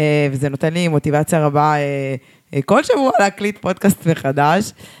 וזה נותן לי מוטיבציה רבה כל שבוע להקליט פודקאסט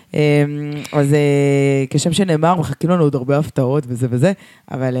מחדש, אז כשם שנאמר, מחכים לנו עוד הרבה הפתעות וזה וזה,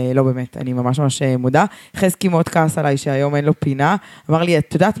 אבל לא באמת, אני ממש ממש מודה. חזקי מאוד כעס עליי שהיום אין לו פינה, אמר לי,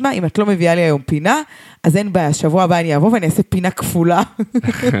 את יודעת מה, אם את לא מביאה לי היום פינה, אז אין בעיה, שבוע הבא אני אבוא ואני אעשה פינה כפולה.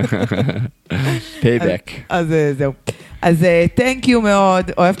 פייבק. אז זהו. אז thank you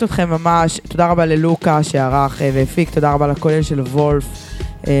מאוד, אוהבת אתכם ממש, תודה רבה ללוקה שערך והפיק, תודה רבה לכולל של וולף,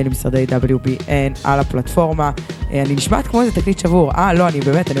 למשרדי WBN על הפלטפורמה. אני נשמעת כמו איזה תקליט שבור. לא, אני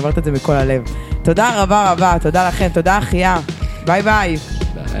באמת, אני אומרת את זה מכל הלב. תודה רבה רבה, תודה לכם, תודה אחיה. ביי ביי.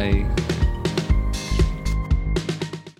 ביי.